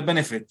want their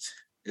benefit.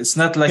 It's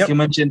not like you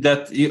mentioned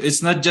that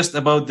it's not just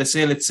about the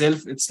sale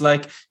itself. It's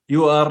like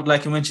you are,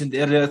 like you mentioned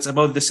earlier, it's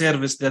about the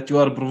service that you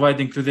are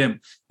providing to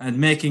them and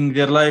making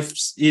their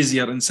lives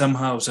easier in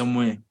somehow, some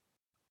way.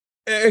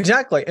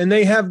 Exactly. And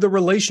they have the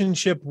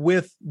relationship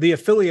with the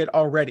affiliate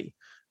already.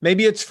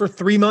 Maybe it's for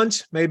 3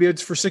 months, maybe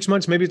it's for 6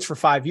 months, maybe it's for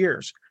 5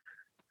 years.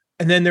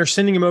 And then they're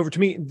sending them over to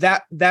me.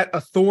 That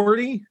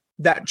authority,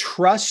 that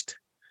trust,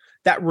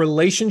 that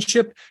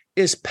relationship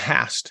is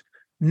passed.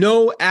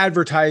 No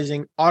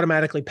advertising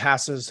automatically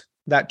passes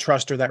that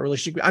trust or that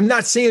relationship. I'm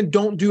not saying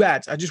don't do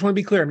ads. I just want to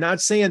be clear. I'm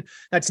not saying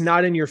that's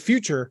not in your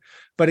future.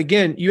 But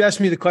again, you asked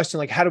me the question,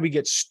 like, how do we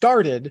get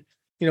started?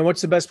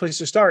 What's the best place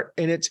to start?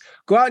 And it's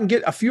go out and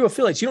get a few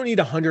affiliates. You don't need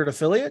 100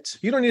 affiliates.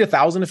 You don't need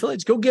 1,000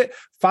 affiliates. Go get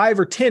 5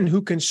 or 10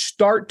 who can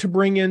start to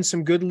bring in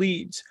some good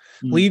leads,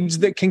 leads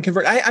that can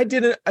convert. I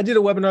did a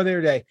webinar the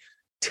other day,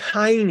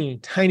 tiny.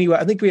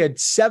 I think we had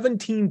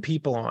 17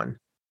 people on.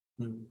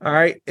 All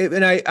right.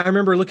 And I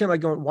remember looking at it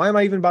going, why am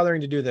I even bothering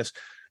to do this?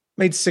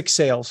 Made 6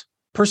 sales.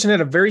 Person had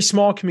a very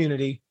small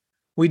community.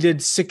 We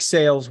did 6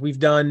 sales. We've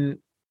done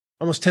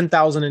almost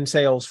 10,000 in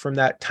sales from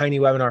that tiny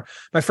webinar.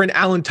 My friend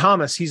Alan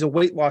Thomas, he's a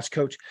weight loss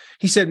coach.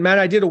 He said, Matt,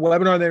 I did a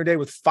webinar the other day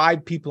with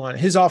 5 people on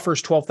it. His offer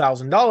is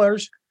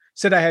 $12,000.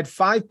 Said I had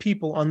 5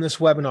 people on this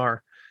webinar.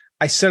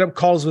 I set up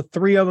calls with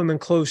 3 of them and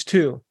closed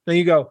 2. Then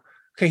you go,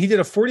 okay, he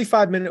did a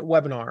 45-minute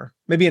webinar,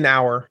 maybe an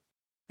hour,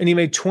 and he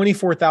made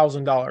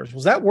 $24,000.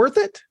 Was that worth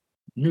it?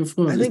 I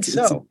think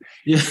so.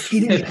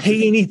 He didn't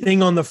pay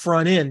anything on the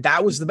front end.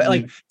 That was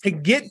the to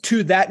get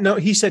to that. No,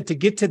 he said to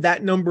get to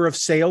that number of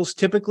sales,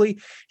 typically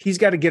he's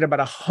got to get about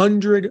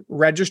 100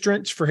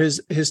 registrants for his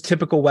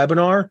typical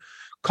webinar,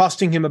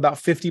 costing him about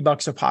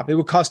 $50 a pop. It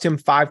would cost him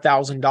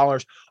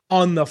 $5,000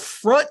 on the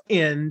front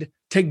end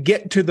to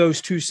get to those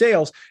 2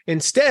 sales.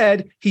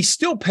 Instead, he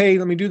still paid.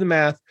 Let me do the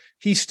math.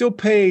 He still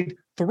paid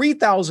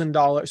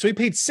 $3,000. So he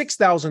paid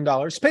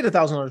 $6,000. He paid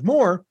 $1,000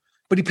 more,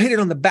 but he paid it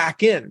on the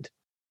back end.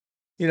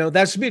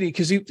 That's beauty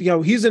because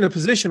he's in a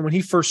position when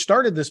he first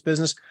started this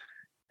business,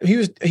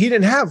 he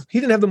didn't have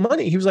the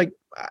money. He was like,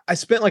 I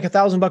spent like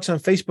 $1,000 on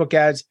Facebook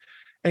ads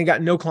and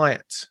got no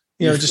clients.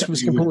 Just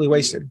was completely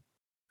wasted.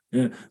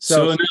 Yeah.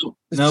 So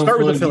now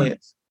start with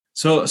affiliates.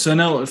 So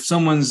now if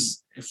someone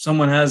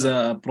has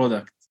a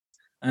product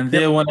and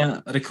they want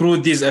to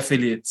recruit these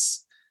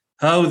affiliates,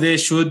 how they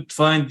should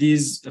find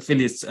these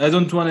affiliates? I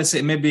don't want to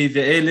say maybe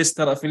the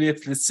A-lister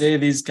affiliates. Let's say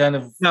these kind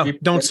of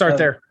don't start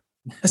there.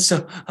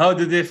 So how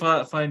did they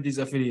find these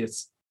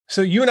affiliates?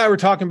 So you and I were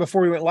talking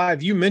before we went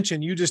live. You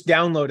mentioned you just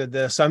downloaded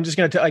this. So I'm just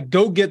going to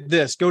go get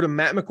this. Go to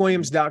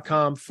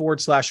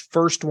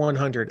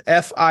mattmcwilliams.com/first100,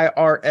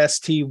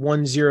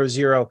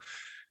 FIRST100.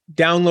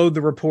 Download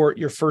the report,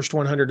 your first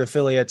 100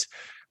 affiliates.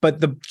 But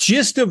the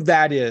gist of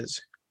that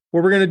is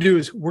what we're going to do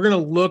is we're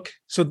going to look.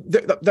 So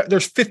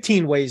there's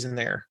 15 ways in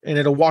there, and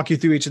it'll walk you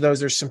through each of those.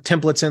 There's some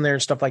templates in there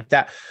and stuff like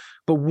that.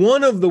 But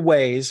one of the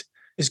ways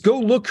is go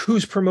look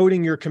who's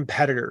promoting your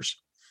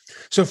competitors.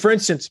 So for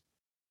instance,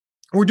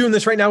 we're doing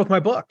this right now with my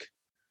book.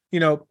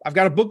 I've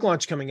got a book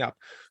launch coming up.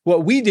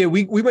 What we did,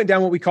 we went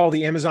down what we call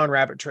the Amazon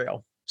rabbit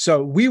trail.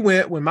 So we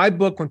went when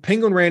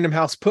Penguin Random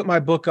House put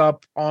my book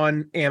up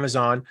on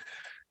Amazon,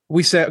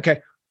 we said,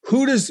 okay,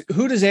 who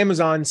does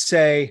Amazon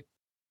say,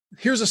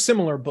 here's a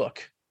similar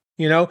book?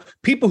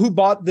 People who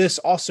bought this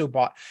also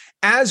bought.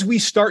 As we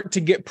start to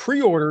get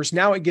pre-orders,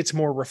 now it gets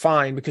more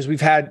refined because we've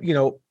had,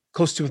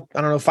 close to,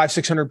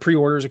 500-600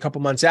 pre-orders a couple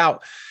months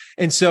out.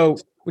 And so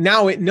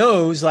now it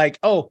knows like,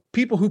 oh,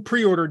 people who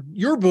pre-ordered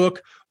your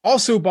book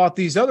also bought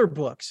these other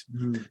books.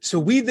 Mhm. So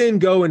we then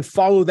go and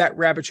follow that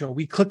rabbit trail.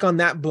 We click on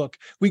that book.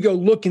 We go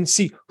look and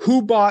see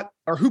who bought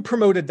or who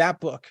promoted that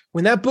book.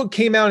 When that book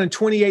came out in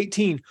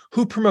 2018,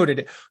 who promoted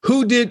it?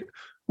 Who did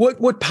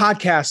what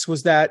podcast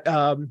was that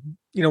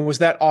was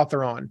that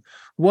author on?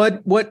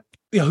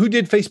 Who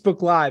did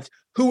Facebook Lives?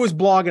 Who was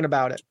blogging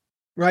about it?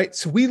 Right?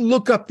 So we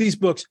look up these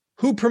books,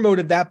 who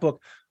promoted that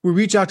book. We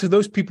reach out to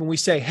those people and we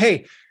say,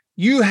 "Hey,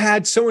 you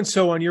had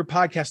so-and-so on your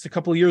podcast a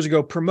couple of years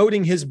ago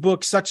promoting his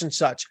book, such and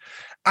such.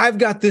 I've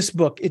got this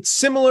book. It's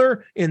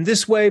similar in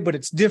this way, but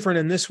it's different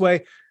in this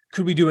way.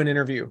 Could we do an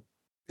interview?"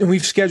 And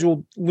we've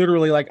scheduled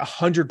literally like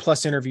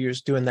 100+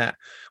 interviews doing that.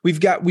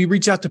 We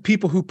reach out to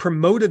people who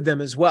promoted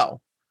them as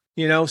well.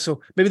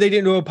 So maybe they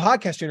didn't do a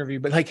podcast interview,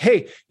 but like,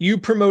 "Hey, you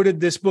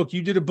promoted this book.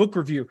 You did a book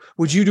review.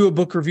 Would you do a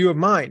book review of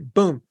mine?"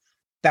 Boom.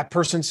 That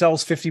person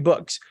sells 50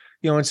 books,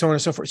 and so on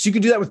and so forth. So you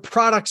can do that with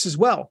products as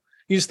well.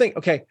 You just think,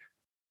 okay,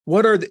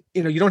 what are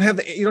you don't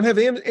have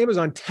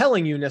Amazon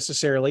telling you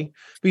necessarily,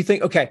 but you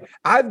think, okay,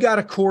 I've got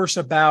a course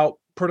about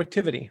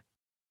productivity.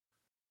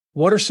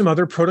 What are some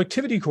other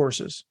productivity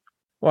courses?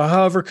 Well,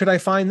 however could I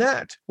find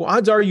that? Well,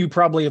 odds are you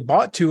probably have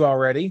bought 2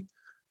 already,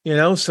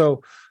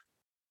 so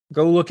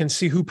go look and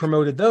see who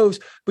promoted those.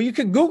 But you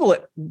could Google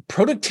it,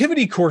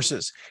 productivity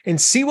courses, and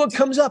see what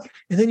comes up.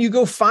 And then you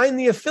go find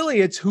the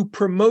affiliates who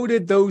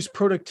promoted those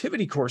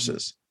productivity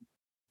courses.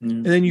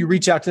 And then you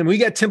reach out to them. We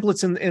got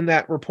templates in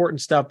that report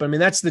and stuff. But I mean,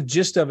 that's the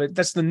gist of it.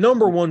 That's the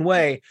number one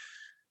way.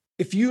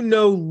 If you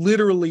know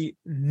literally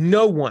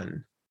no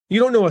one, you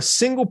don't know a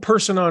single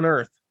person on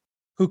earth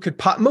who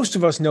could most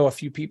of us know a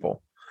few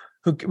people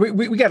who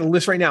we got a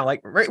list right now.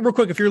 Like real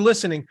quick, if you're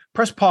listening,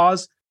 press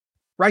pause,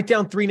 write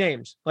down 3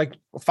 names, like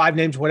 5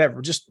 names, whatever.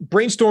 Just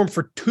brainstorm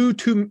for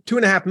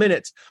 2.5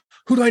 minutes.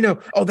 Who do I know?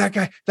 Oh, that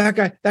guy.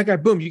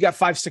 Boom. You got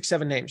 5, 6,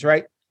 7 names,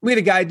 right? We had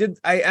a guy,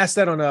 I asked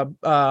that on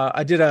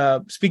I did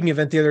a speaking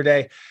event the other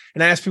day,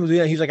 and I asked people to do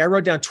that. He's like, I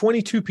wrote down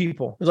 22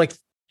 people. It was like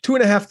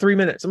 2.5, 3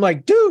 minutes. I'm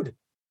like, dude,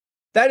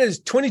 that is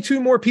 22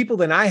 more people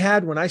than I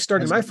had when I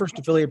started my first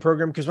affiliate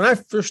program. Because when I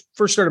first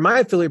started my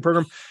affiliate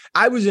program,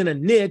 I was in a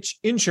niche,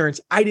 insurance.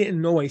 I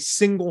didn't know a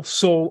single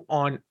soul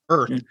on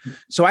earth. Mm-hmm.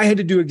 So I had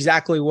to do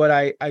exactly what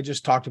I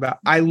just talked about.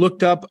 I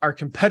looked up our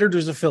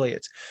competitors'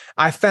 affiliates.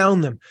 I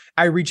found them.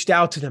 I reached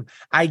out to them.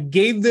 I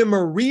gave them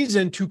a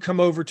reason to come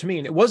over to me.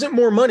 And it wasn't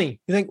more money.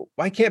 You think,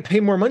 well, I can't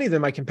pay more money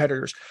than my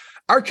competitors.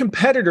 Our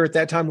competitor at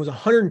that time was a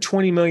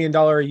 $120 million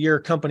a year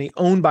company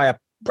owned by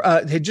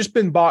had just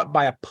been bought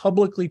by a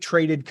publicly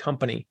traded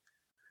company.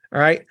 All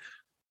right.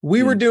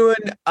 We were doing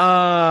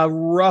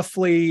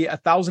roughly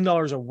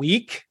 $1,000 a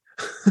week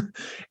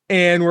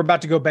and we're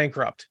about to go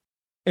bankrupt.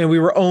 And we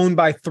were owned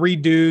by 3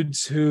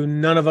 dudes who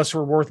none of us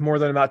were worth more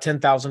than about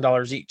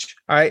 $10,000 each.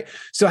 All right.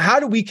 So how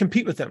do we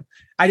compete with them?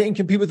 I didn't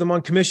compete with them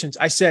on commissions.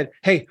 I said,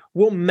 hey,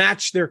 we'll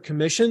match their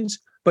commissions,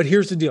 but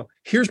here's the deal.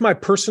 Here's my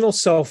personal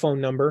cell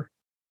phone number.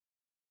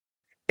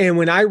 And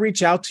when I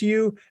reach out to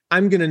you,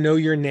 I'm going to know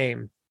your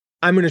name.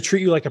 I'm going to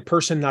treat you like a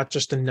person, not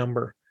just a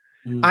number.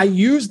 I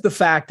used the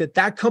fact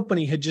that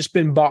company had just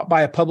been bought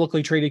by a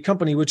publicly traded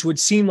company, which would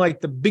seem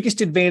like the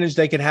biggest advantage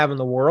they could have in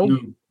the world.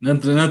 No,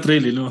 not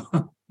really. No.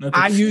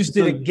 I used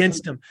it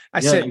against them. I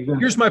said, exactly.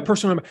 Here's my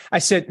personal number. I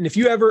said, and if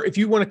you want to if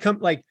you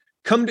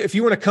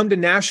want to come to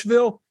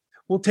Nashville,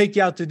 we'll take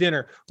you out to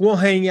dinner. We'll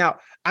hang out.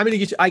 I'm going to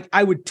get you.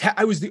 I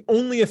was the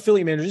only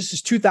affiliate manager. This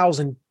is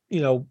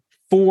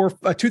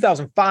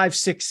 2005,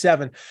 6,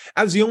 7.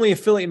 I was the only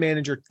affiliate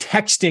manager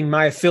texting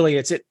my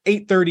affiliates at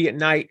 8:30 at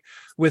night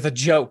with a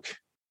joke.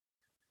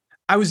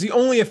 I was the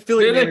only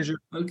affiliate manager.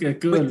 Okay,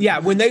 good. Yeah,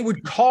 when they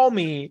would call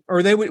me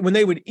or when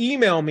they would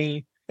email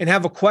me and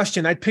have a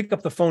question, I'd pick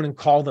up the phone and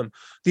call them.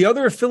 The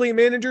other affiliate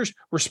managers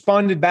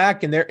responded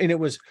back and it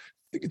was,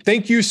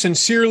 thank you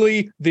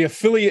sincerely, the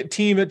affiliate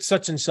team at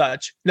such and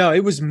such. No,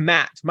 it was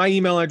Matt. My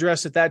email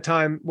address at that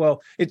time,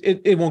 well,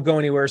 it won't go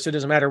anywhere, so it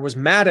doesn't matter. It was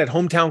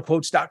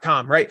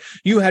matt@hometownquotes.com, right?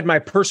 You had my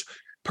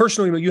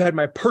personal email, you had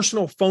my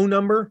personal phone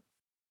number.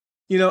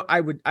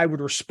 I would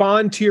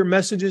respond to your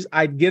messages.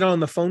 I'd get on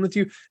the phone with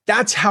you.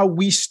 That's how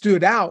we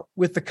stood out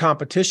with the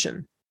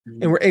competition.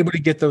 And we're able to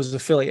get those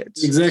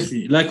affiliates.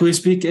 Exactly. Like we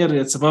speak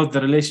earlier, it's about the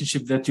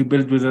relationship that you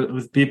build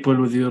with people,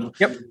 with your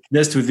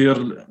guests, with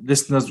your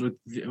listeners,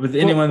 with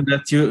anyone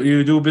that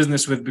you do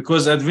business with.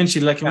 Because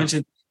eventually, like you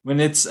mentioned, when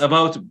it's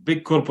about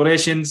big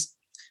corporations,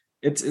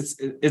 it's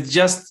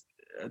just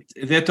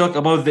they talk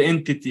about the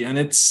entity and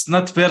it's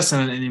not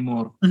personal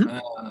anymore.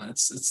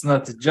 It's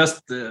not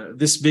just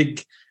this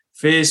big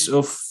face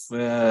of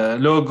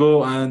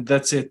logo and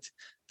that's it.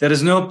 There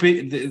is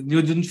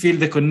you didn't feel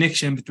the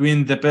connection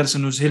between the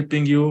person who's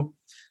helping you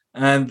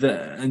and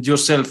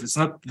yourself. It's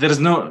not, there is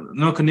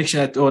no connection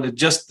at all. It's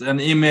just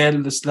an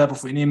email, the slap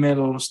of an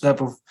email or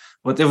slap of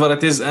whatever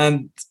it is.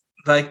 And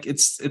like,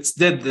 it's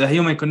dead. The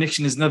human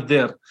connection is not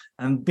there.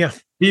 And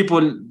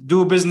people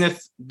do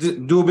business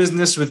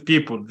with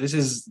people. This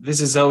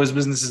is how his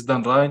business is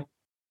done, right?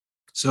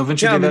 So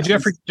eventually,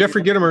 Jeffrey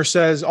Gitomer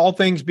says, all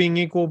things being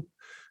equal,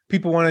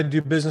 people want to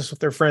do business with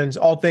their friends.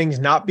 All things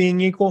not being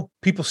equal,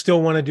 people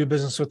still want to do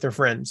business with their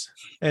friends.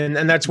 And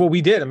that's what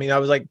we did. I mean, I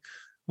was like,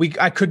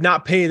 I could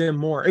not pay them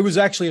more. It was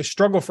actually a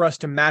struggle for us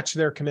to match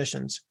their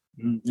commissions.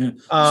 Yeah.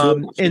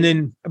 And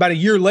then about a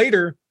year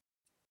later,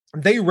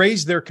 they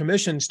raised their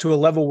commissions to a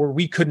level where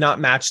we could not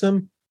match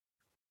them.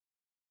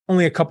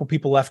 Only a couple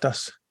people left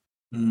us.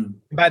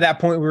 By that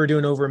point, we were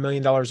doing over $1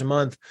 million a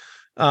month.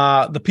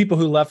 The people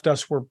who left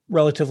us were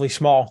relatively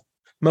small.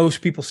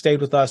 Most people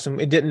stayed with us,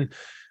 and it didn't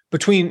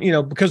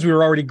because we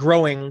were already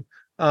growing.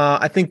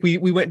 I think we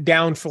went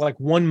down for like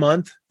 1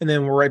 month, and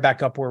then we're right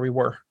back up where we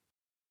were.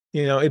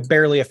 It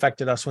barely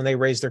affected us when they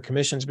raised their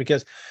commissions,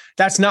 because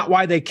that's not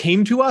why they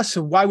came to us.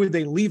 So why would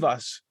they leave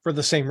us for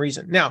the same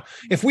reason? Now,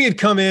 if we had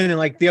come in and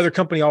like the other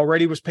company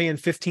already was paying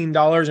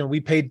 $15 and we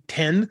paid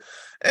 10,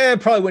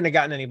 probably wouldn't have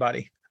gotten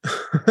anybody.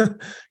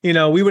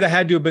 We would have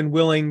had to have been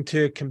willing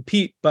to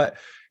compete. But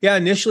yeah,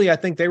 initially I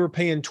think they were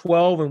paying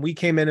 12 and we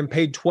came in and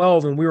paid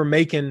 12, and we were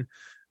making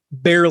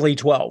barely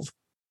 12.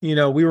 We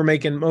were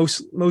making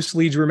most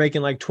leads were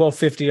making like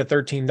 $12.50 to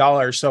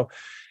 $13. So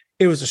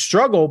it was a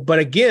struggle. But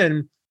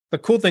again, the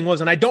cool thing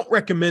was, and I don't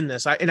recommend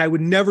this, I would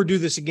never do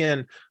this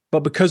again, but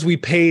because we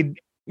paid,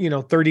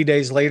 30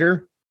 days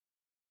later,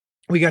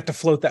 we got to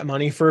float that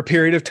money for a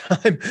period of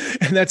time.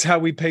 And that's how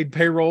we paid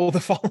payroll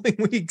the following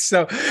week.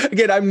 So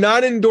again, I'm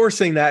not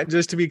endorsing that,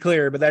 just to be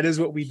clear, but that is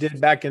what we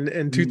did back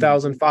in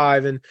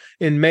 2005. And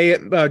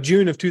in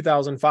June of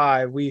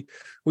 2005, we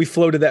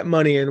floated that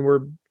money, and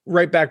we're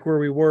right back where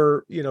we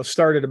were,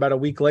 started about a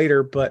week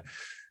later. But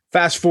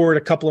fast forward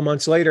a couple of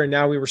months later, and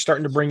now we were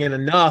starting to bring in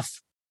enough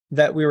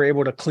that we were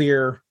able to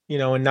clear,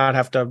 and not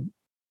have to.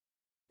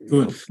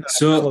 Good.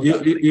 So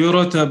you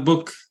wrote a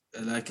book,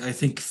 like I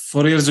think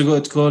 4 years ago,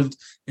 it's called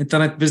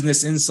Internet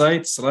Business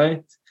Insights,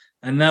 right?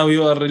 And now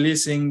you are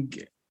releasing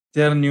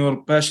Turn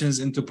Your Passions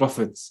into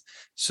Profits.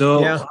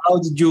 So how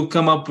did you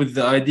come up with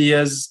the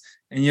ideas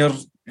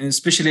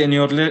especially in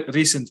your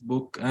recent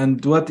book,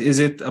 and what is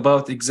it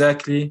about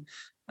exactly,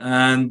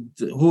 and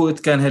who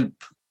it can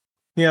help?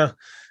 Yeah.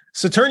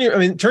 So turn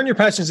your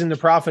passions into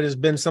profit has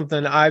been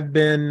something I've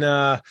been,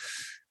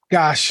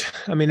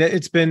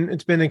 it's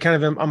been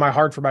kind of on my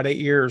heart for about 8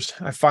 years.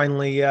 I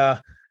finally,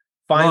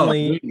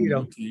 finally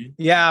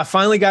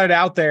got it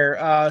out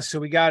there.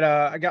 So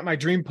I got my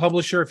dream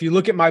publisher. If you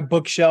look at my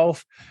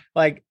bookshelf,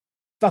 like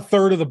a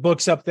third of the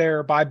books up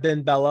there are by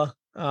Ben Bella,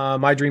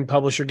 my dream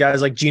publisher,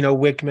 guys like Gino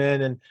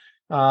Wickman and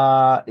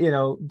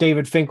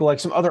David Finkel,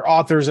 like some other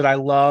authors that I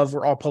love,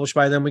 were all published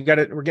by them. We're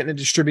getting it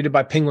distributed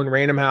by Penguin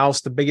Random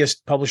House, the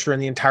biggest publisher in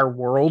the entire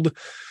world.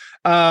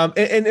 And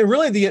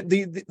really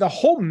the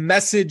whole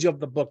message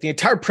of the book, the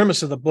entire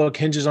premise of the book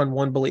hinges on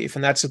one belief,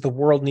 and that's that the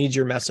world needs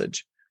your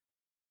message.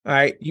 All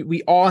right.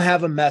 We all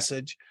have a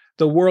message.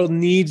 The world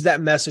needs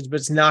that message, but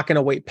it's not going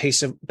to wait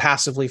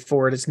passively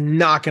for it. It's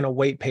not going to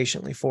wait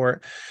patiently for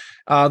it.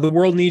 The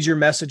world needs your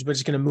message, but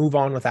it's going to move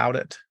on without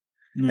it.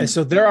 And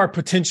so there are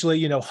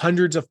potentially,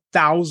 hundreds of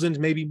thousands,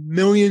 maybe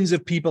millions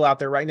of people out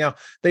there right now.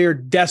 They are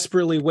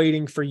desperately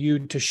waiting for you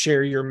to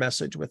share your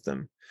message with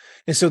them.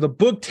 And so the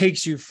book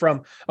takes you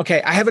from,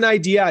 okay, I have an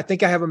idea. I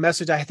think I have a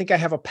message. I think I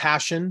have a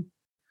passion.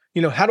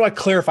 How do I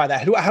clarify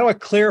that? How do I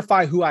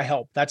clarify who I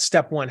help? That's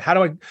step one. How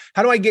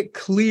do I get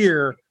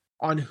clear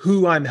on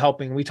who I'm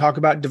helping? We talk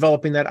about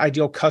developing that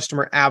ideal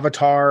customer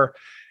avatar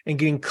and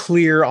getting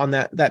clear on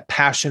that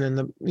passion and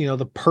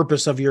the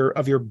purpose of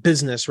your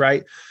business,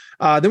 right?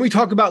 Then we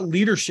talk about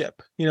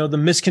leadership, the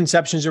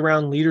misconceptions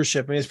around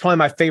leadership. It's probably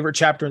my favorite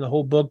chapter in the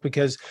whole book,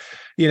 because,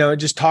 it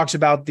just talks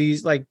about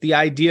these, like the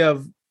idea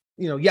of,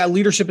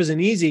 leadership isn't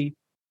easy,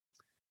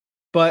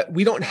 but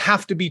we don't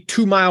have to be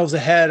 2 miles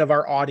ahead of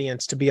our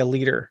audience to be a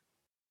leader.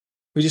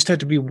 We just have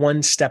to be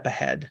one step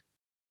ahead.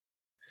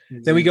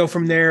 Mm-hmm. Then we go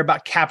from there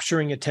about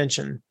capturing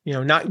attention,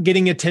 not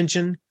getting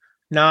attention,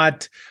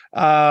 not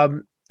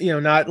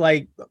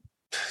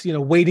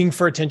waiting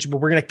for attention, but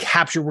we're going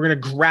to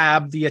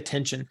grab the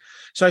attention.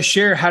 So I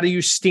share, how do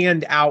you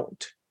stand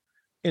out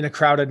in a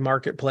crowded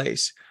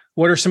marketplace?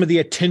 What are some of the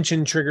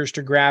attention triggers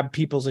to grab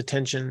people's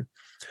attention?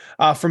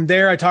 From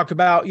there, I talk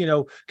about,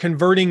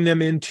 converting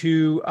them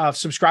into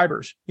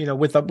subscribers,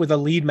 with a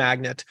lead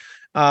magnet.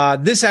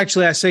 This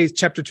actually, I say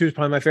chapter 2 is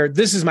probably my favorite.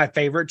 This is my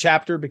favorite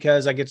chapter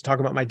because I get to talk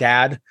about my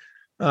dad,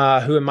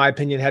 who in my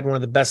opinion had one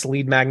of the best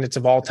lead magnets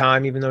of all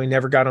time, even though he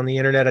never got on the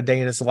internet a day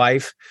in his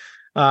life.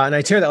 And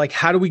I tear that, like,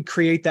 how do we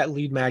create that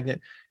lead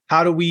magnet?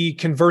 How do we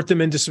convert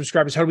them into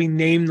subscribers? How do we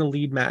name the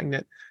lead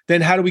magnet?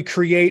 Then how do we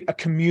create a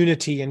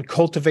community and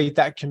cultivate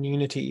that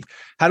community?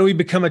 How do we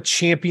become a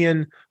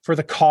champion for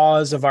the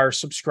cause of our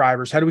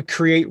subscribers? How do we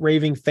create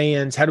raving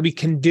fans? How do we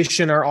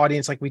condition our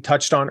audience, like we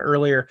touched on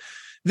earlier?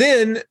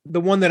 Then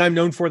the one that I'm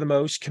known for the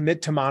most,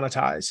 commit to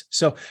monetize.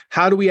 So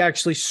how do we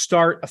actually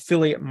start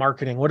affiliate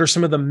marketing? What are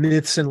some of the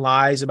myths and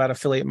lies about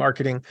affiliate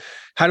marketing?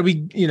 How do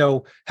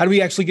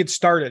we actually get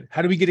started?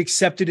 How do we get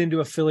accepted into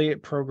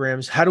affiliate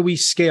programs? How do we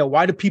scale?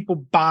 Why do people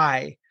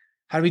buy?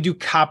 How do we do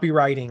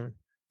copywriting?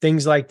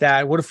 things like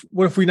that. What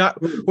if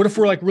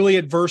we're like really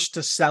adverse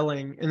to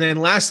selling? And then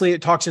lastly,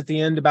 it talks at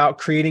the end about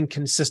creating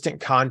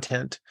consistent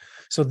content.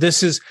 So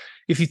this is,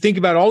 if you think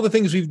about all the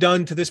things we've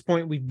done to this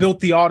point, we've built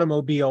the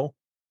automobile,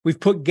 we've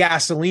put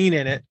gasoline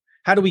in it.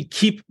 How do we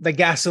keep the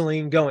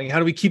gasoline going? How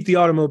do we keep the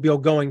automobile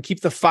going,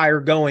 keep the fire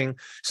going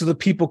so that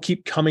people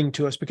keep coming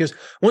to us? Because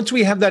once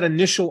we have that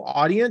initial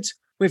audience,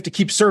 we have to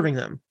keep serving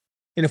them.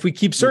 And if we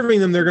keep serving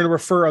them, they're going to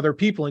refer other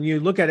people. And you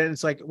look at it and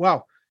it's like,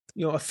 wow,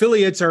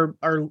 affiliates are,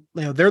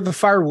 they're the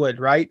firewood,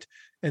 right?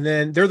 And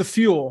then they're the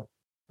fuel.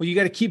 Well, you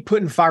got to keep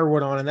putting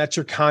firewood on, and that's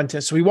your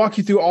content. So we walk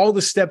you through all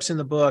the steps in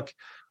the book.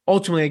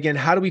 Ultimately, again,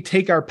 how do we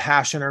take our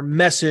passion, our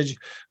message,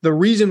 the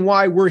reason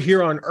why we're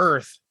here on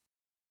earth,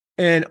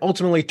 and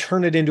ultimately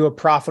turn it into a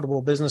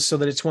profitable business so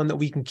that it's one that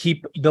we can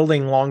keep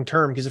building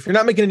long-term? Because if you're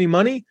not making any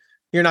money,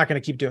 you're not going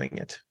to keep doing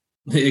it.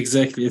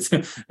 Exactly.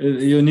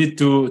 You need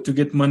to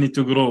get money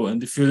to grow.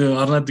 And if you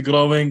are not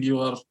growing, you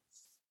are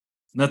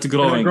not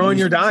growing. You're not growing,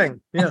 you're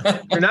dying.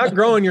 Yeah. You're not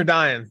growing, you're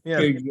dying. Yeah.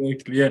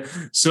 Exactly. Yeah.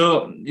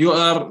 So you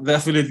are the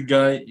affiliate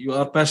guy. You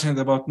are passionate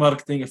about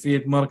marketing,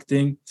 affiliate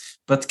marketing.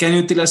 But can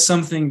you tell us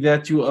something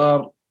that you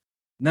are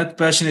not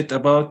passionate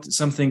about,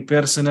 something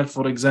personal,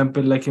 for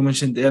example, like you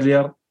mentioned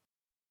earlier?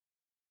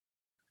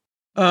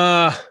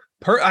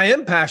 I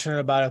am passionate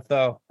about it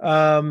though.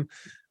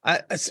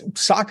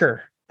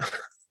 Soccer.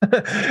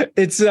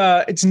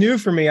 It's new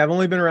for me. I've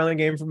only been around the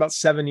game for about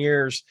 7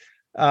 years.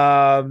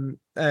 And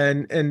I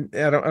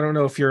don't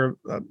know if you're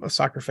a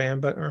soccer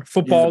fan, but or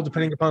football, yeah,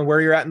 depending upon where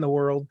you're at in the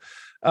world.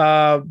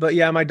 But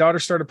yeah, my daughter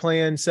started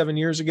playing 7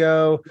 years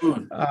ago.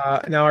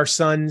 Now our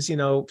son's,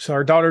 so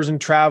our daughter's in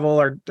travel,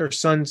 our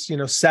son's,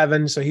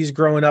 7. So he's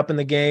growing up in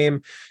the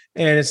game.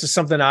 And it's just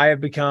something I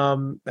have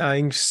become, you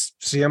can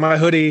see on my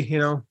hoodie,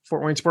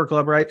 Fort Wayne Sport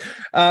Club, right?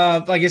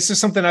 It's just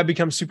something I've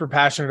become super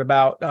passionate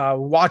about,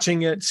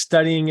 watching it,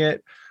 studying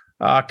it,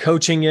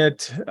 coaching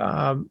it.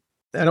 I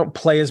don't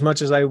play as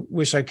much as I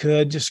wish I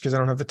could just because I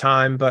don't have the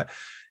time, but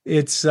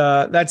it's,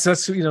 that's,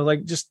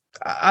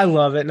 I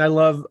love it. And I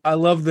love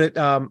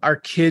that, our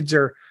kids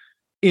are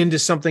into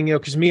something,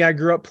 cause I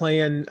grew up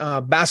playing,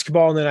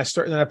 basketball, and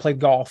then I played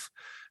golf.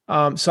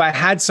 So I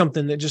had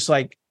something that just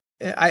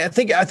I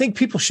think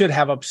people should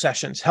have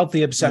obsessions,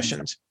 healthy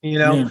obsessions,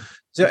 Yeah.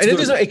 So, and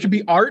it could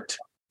be art,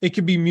 it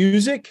could be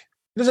music.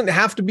 It doesn't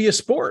have to be a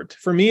sport.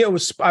 For me, I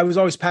was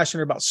always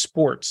passionate about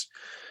sports.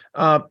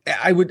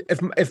 I would,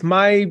 if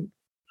my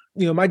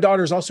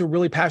daughter is also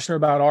really passionate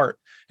about art.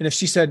 And if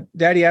she said,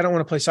 Daddy, I don't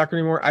want to play soccer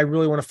anymore, I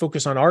really want to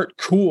focus on art.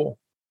 Cool.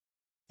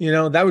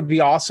 That would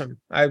be awesome.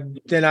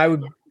 Then I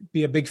would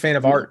be a big fan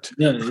of art.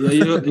 Yeah.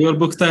 Your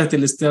book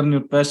title is Turn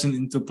Your Passion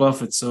into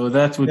Profit. So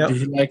that would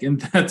be in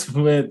that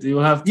way you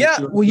have to. Yeah.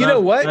 Well, you know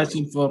what?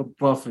 Passion for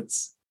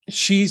profits.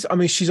 She's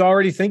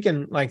already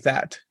thinking like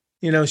that.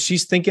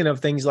 She's thinking of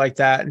things like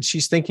that, and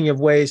she's thinking of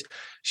ways.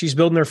 She's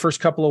building her first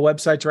couple of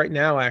websites right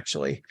now,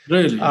 actually.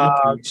 Really?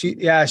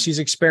 Okay. She's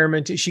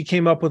experimenting. She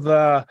came up with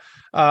a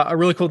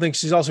really cool thing.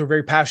 She's also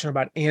very passionate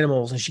about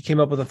animals, and she came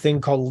up with a thing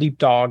called Leap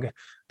Dog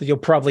that you'll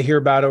probably hear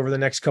about over the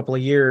next couple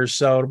of years.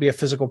 So it'll be a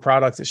physical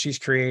product that she's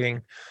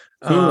creating.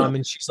 Cool.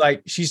 And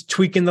she's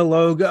tweaking the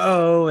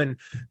logo and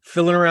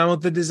filling around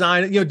with the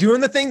design, doing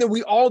the thing that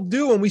we all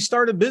do when we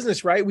start a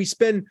business, right? We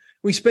spend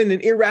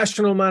an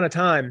irrational amount of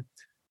time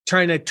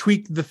trying to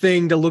tweak the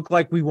thing to look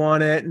like we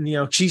want it.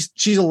 And, she's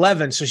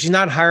 11, so she's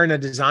not hiring a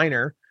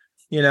designer,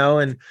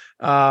 and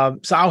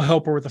so I'll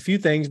help her with a few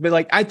things,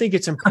 but I think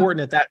it's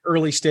important at that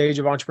early stage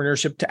of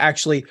entrepreneurship to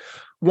actually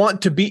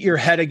want to beat your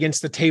head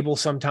against the table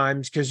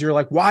sometimes, because you're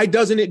like, why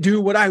doesn't it do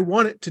what I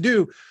want it to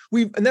do?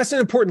 And that's an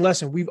important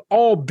lesson. We've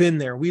all been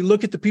there. We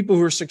look at the people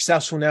who are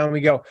successful now and we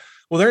go,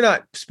 well, they're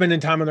not spending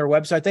time on their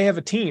website. They have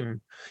a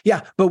team.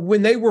 Yeah. But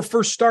when they were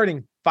first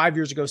starting 5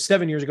 years ago,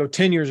 7 years ago,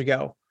 10 years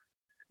ago,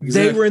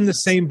 Exactly. They were in the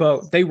same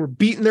boat. They were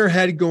beating their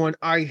head going,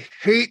 I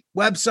hate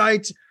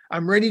websites.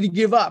 I'm ready to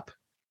give up.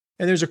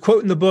 And there's a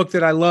quote in the book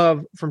that I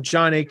love from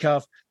John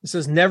Acuff. It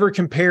says, never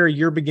compare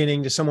your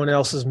beginning to someone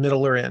else's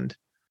middle or end.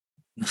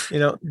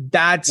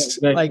 That's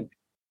just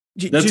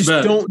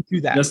bad. Don't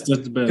do that.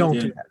 That's bad. Don't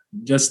do that.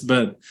 Just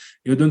bad.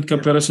 You don't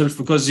compare yourself,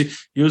 because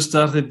you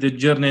started the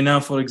journey now,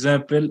 for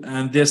example,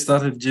 and they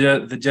started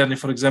the journey,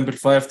 for example,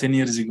 5-10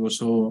 years ago.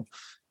 So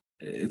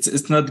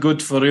it's not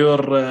good for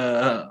your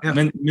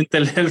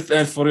mental health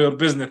and for your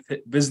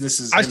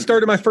businesses. I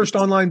started my first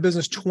online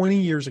business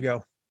 20 years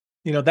ago.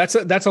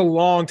 That's a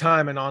long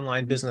time in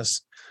online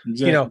business.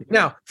 Exactly.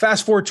 Now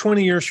fast forward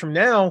 20 years from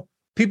now,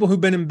 people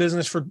who've been in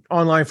business for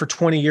online for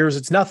 20 years,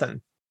 it's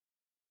nothing.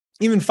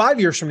 Even 5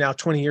 years from now,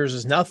 20 years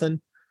is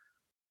nothing.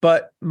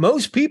 But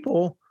most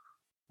people,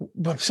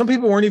 some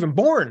people weren't even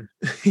born,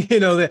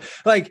 clearly,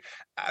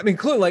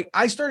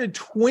 I started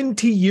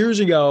 20 years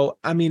ago.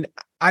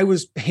 I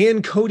was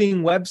hand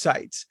coding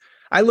websites.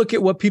 I look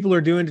at what people are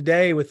doing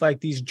today with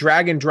these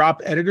drag and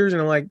drop editors,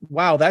 and I'm like,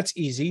 wow, that's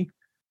easy.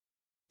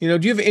 Do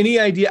you have any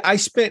idea? I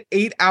spent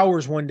 8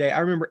 hours one day. I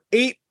remember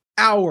 8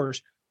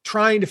 hours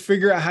trying to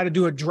figure out how to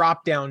do a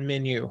drop down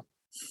menu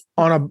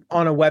on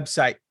a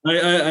website.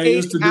 I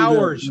used to do 8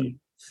 hours.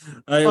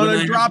 on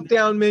a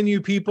drop-down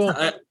menu, people.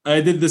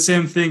 I did the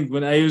same thing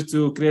when I used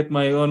to create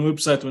my own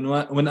website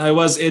when I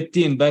was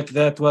 18.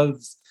 That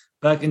was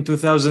back in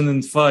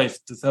 2005,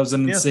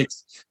 2006. Yeah.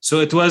 So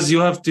it was,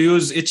 you have to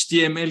use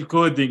HTML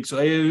coding. So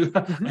I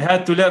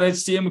had to learn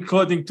HTML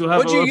coding to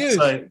have a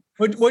website.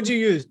 What'd you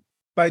use?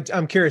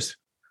 I'm curious.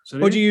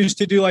 Sorry? What'd you use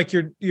to do like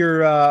your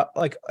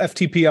like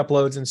FTP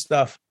uploads and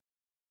stuff?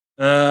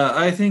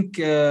 I think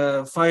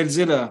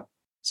FileZilla.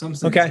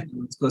 Something. Okay.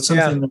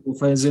 Something like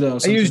FileZilla or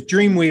something. I used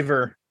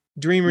Dreamweaver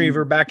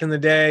back in the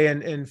day,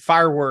 and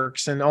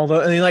Fireworks and all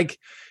the, and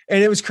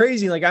it was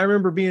crazy. Like I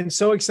remember being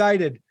so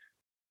excited,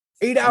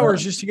 8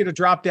 hours just to get a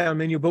drop down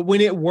menu. But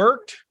when it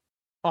worked,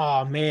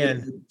 oh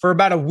man, for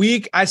about a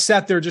week, I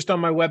sat there just on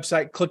my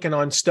website, clicking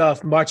on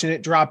stuff, watching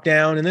it drop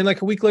down. And then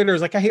like a week later, I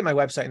was like, I hate my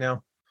website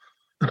now.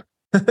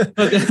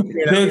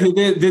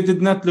 They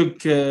did not look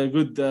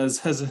good as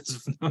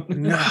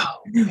no,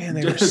 man,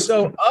 they were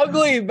so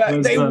ugly,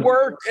 but they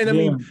worked. And I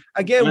mean,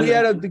 again, we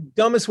had the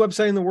dumbest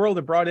website in the world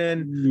that brought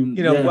in,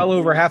 well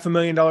over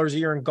 $500,000 a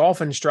year in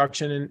golf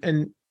instruction.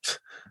 And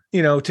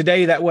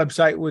today that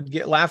website would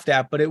get laughed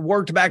at, but it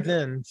worked back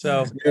then.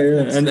 So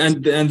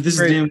and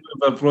this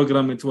Dreamweaver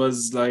program, it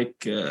was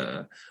like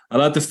a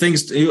lot of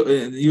things.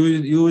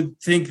 You would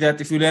think that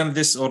if you learn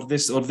this or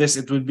this or this,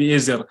 it would be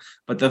easier.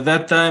 But at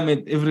that time,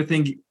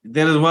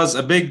 there was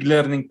a big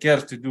learning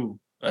curve to do,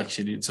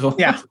 actually. So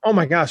yeah. Oh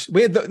my gosh,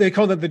 they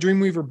called it the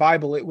Dreamweaver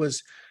Bible. It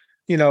was,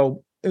 it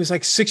was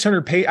like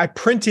 600 pages. I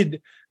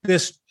printed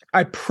this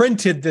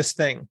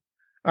thing.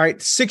 All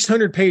right,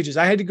 600 pages.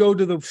 I had to go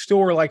to the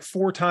store like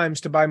 4 times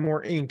to buy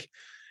more ink.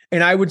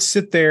 And I would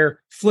sit there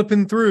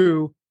flipping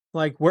through,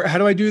 like, how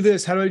do I do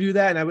this? How do I do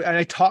that? And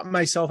I taught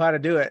myself how to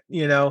do it.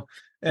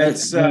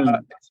 It's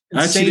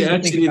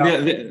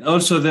actually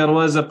also there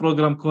was a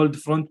program called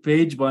Front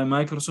Page by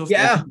Microsoft.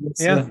 Yeah.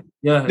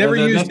 Never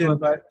used it,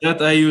 but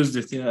that I used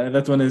it. Yeah,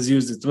 that one has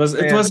used it.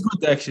 It was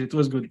good, actually. It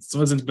was good. It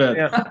wasn't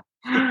bad.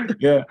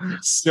 Yeah.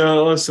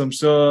 So awesome.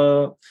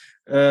 So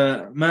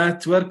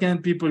Matt, where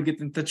can people get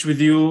in touch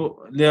with you,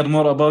 learn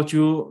more about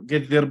you,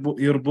 get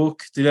your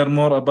book, to learn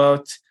more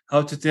about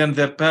how to turn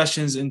their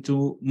passions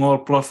into more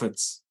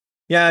profits?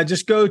 Yeah,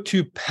 just go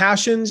to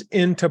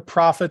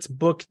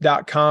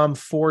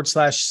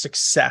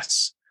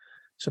passionsintoprofitsbook.com/success.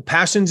 So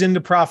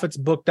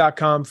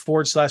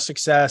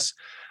passionsintoprofitsbook.com/success.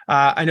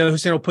 I know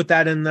Hussein will put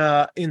that in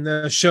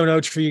the show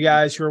notes for you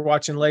guys who are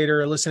watching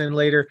later or listening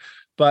later,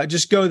 but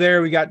just go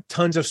there. We got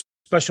tons of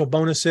special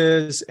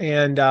bonuses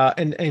and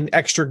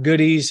extra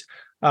goodies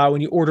when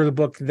you order the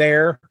book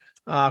there.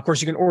 Of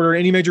course, you can order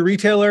any major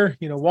retailer,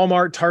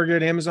 Walmart,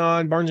 Target,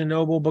 Amazon, Barnes &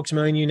 Noble, Books A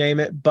Million, you name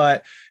it.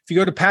 But if you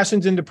go to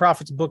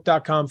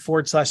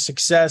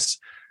passionsintoprofitsbook.com/success,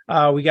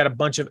 we got a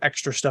bunch of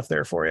extra stuff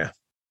there for you.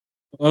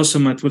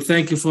 Awesome, Matt. Well,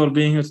 thank you for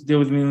being here today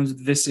with me on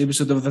this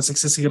episode of the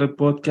Success Secret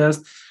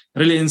Podcast.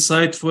 Really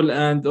insightful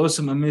and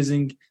awesome,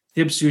 amazing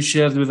tips you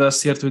shared with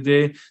us here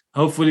today.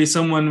 Hopefully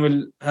someone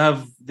will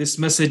have this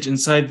message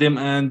inside them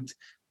and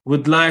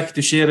would like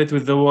to share it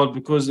with the world,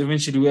 because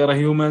eventually we are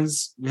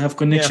humans. We have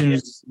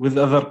connections with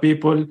other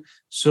people.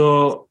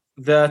 So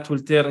that will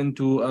turn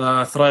into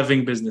a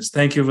thriving business.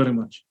 Thank you very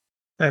much.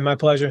 Hey, my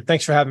pleasure.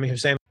 Thanks for having me,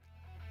 Hussein.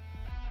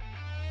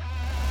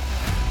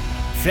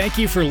 Thank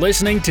you for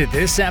listening to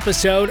this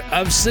episode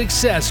of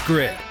Success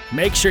Grid.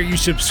 Make sure you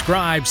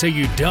subscribe so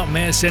you don't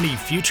miss any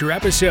future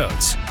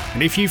episodes.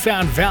 And if you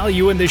found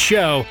value in the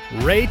show,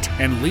 rate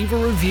and leave a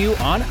review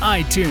on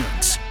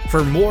iTunes.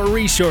 For more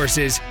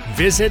resources,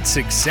 visit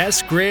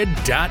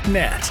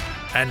successgrid.net.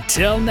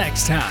 Until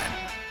next time.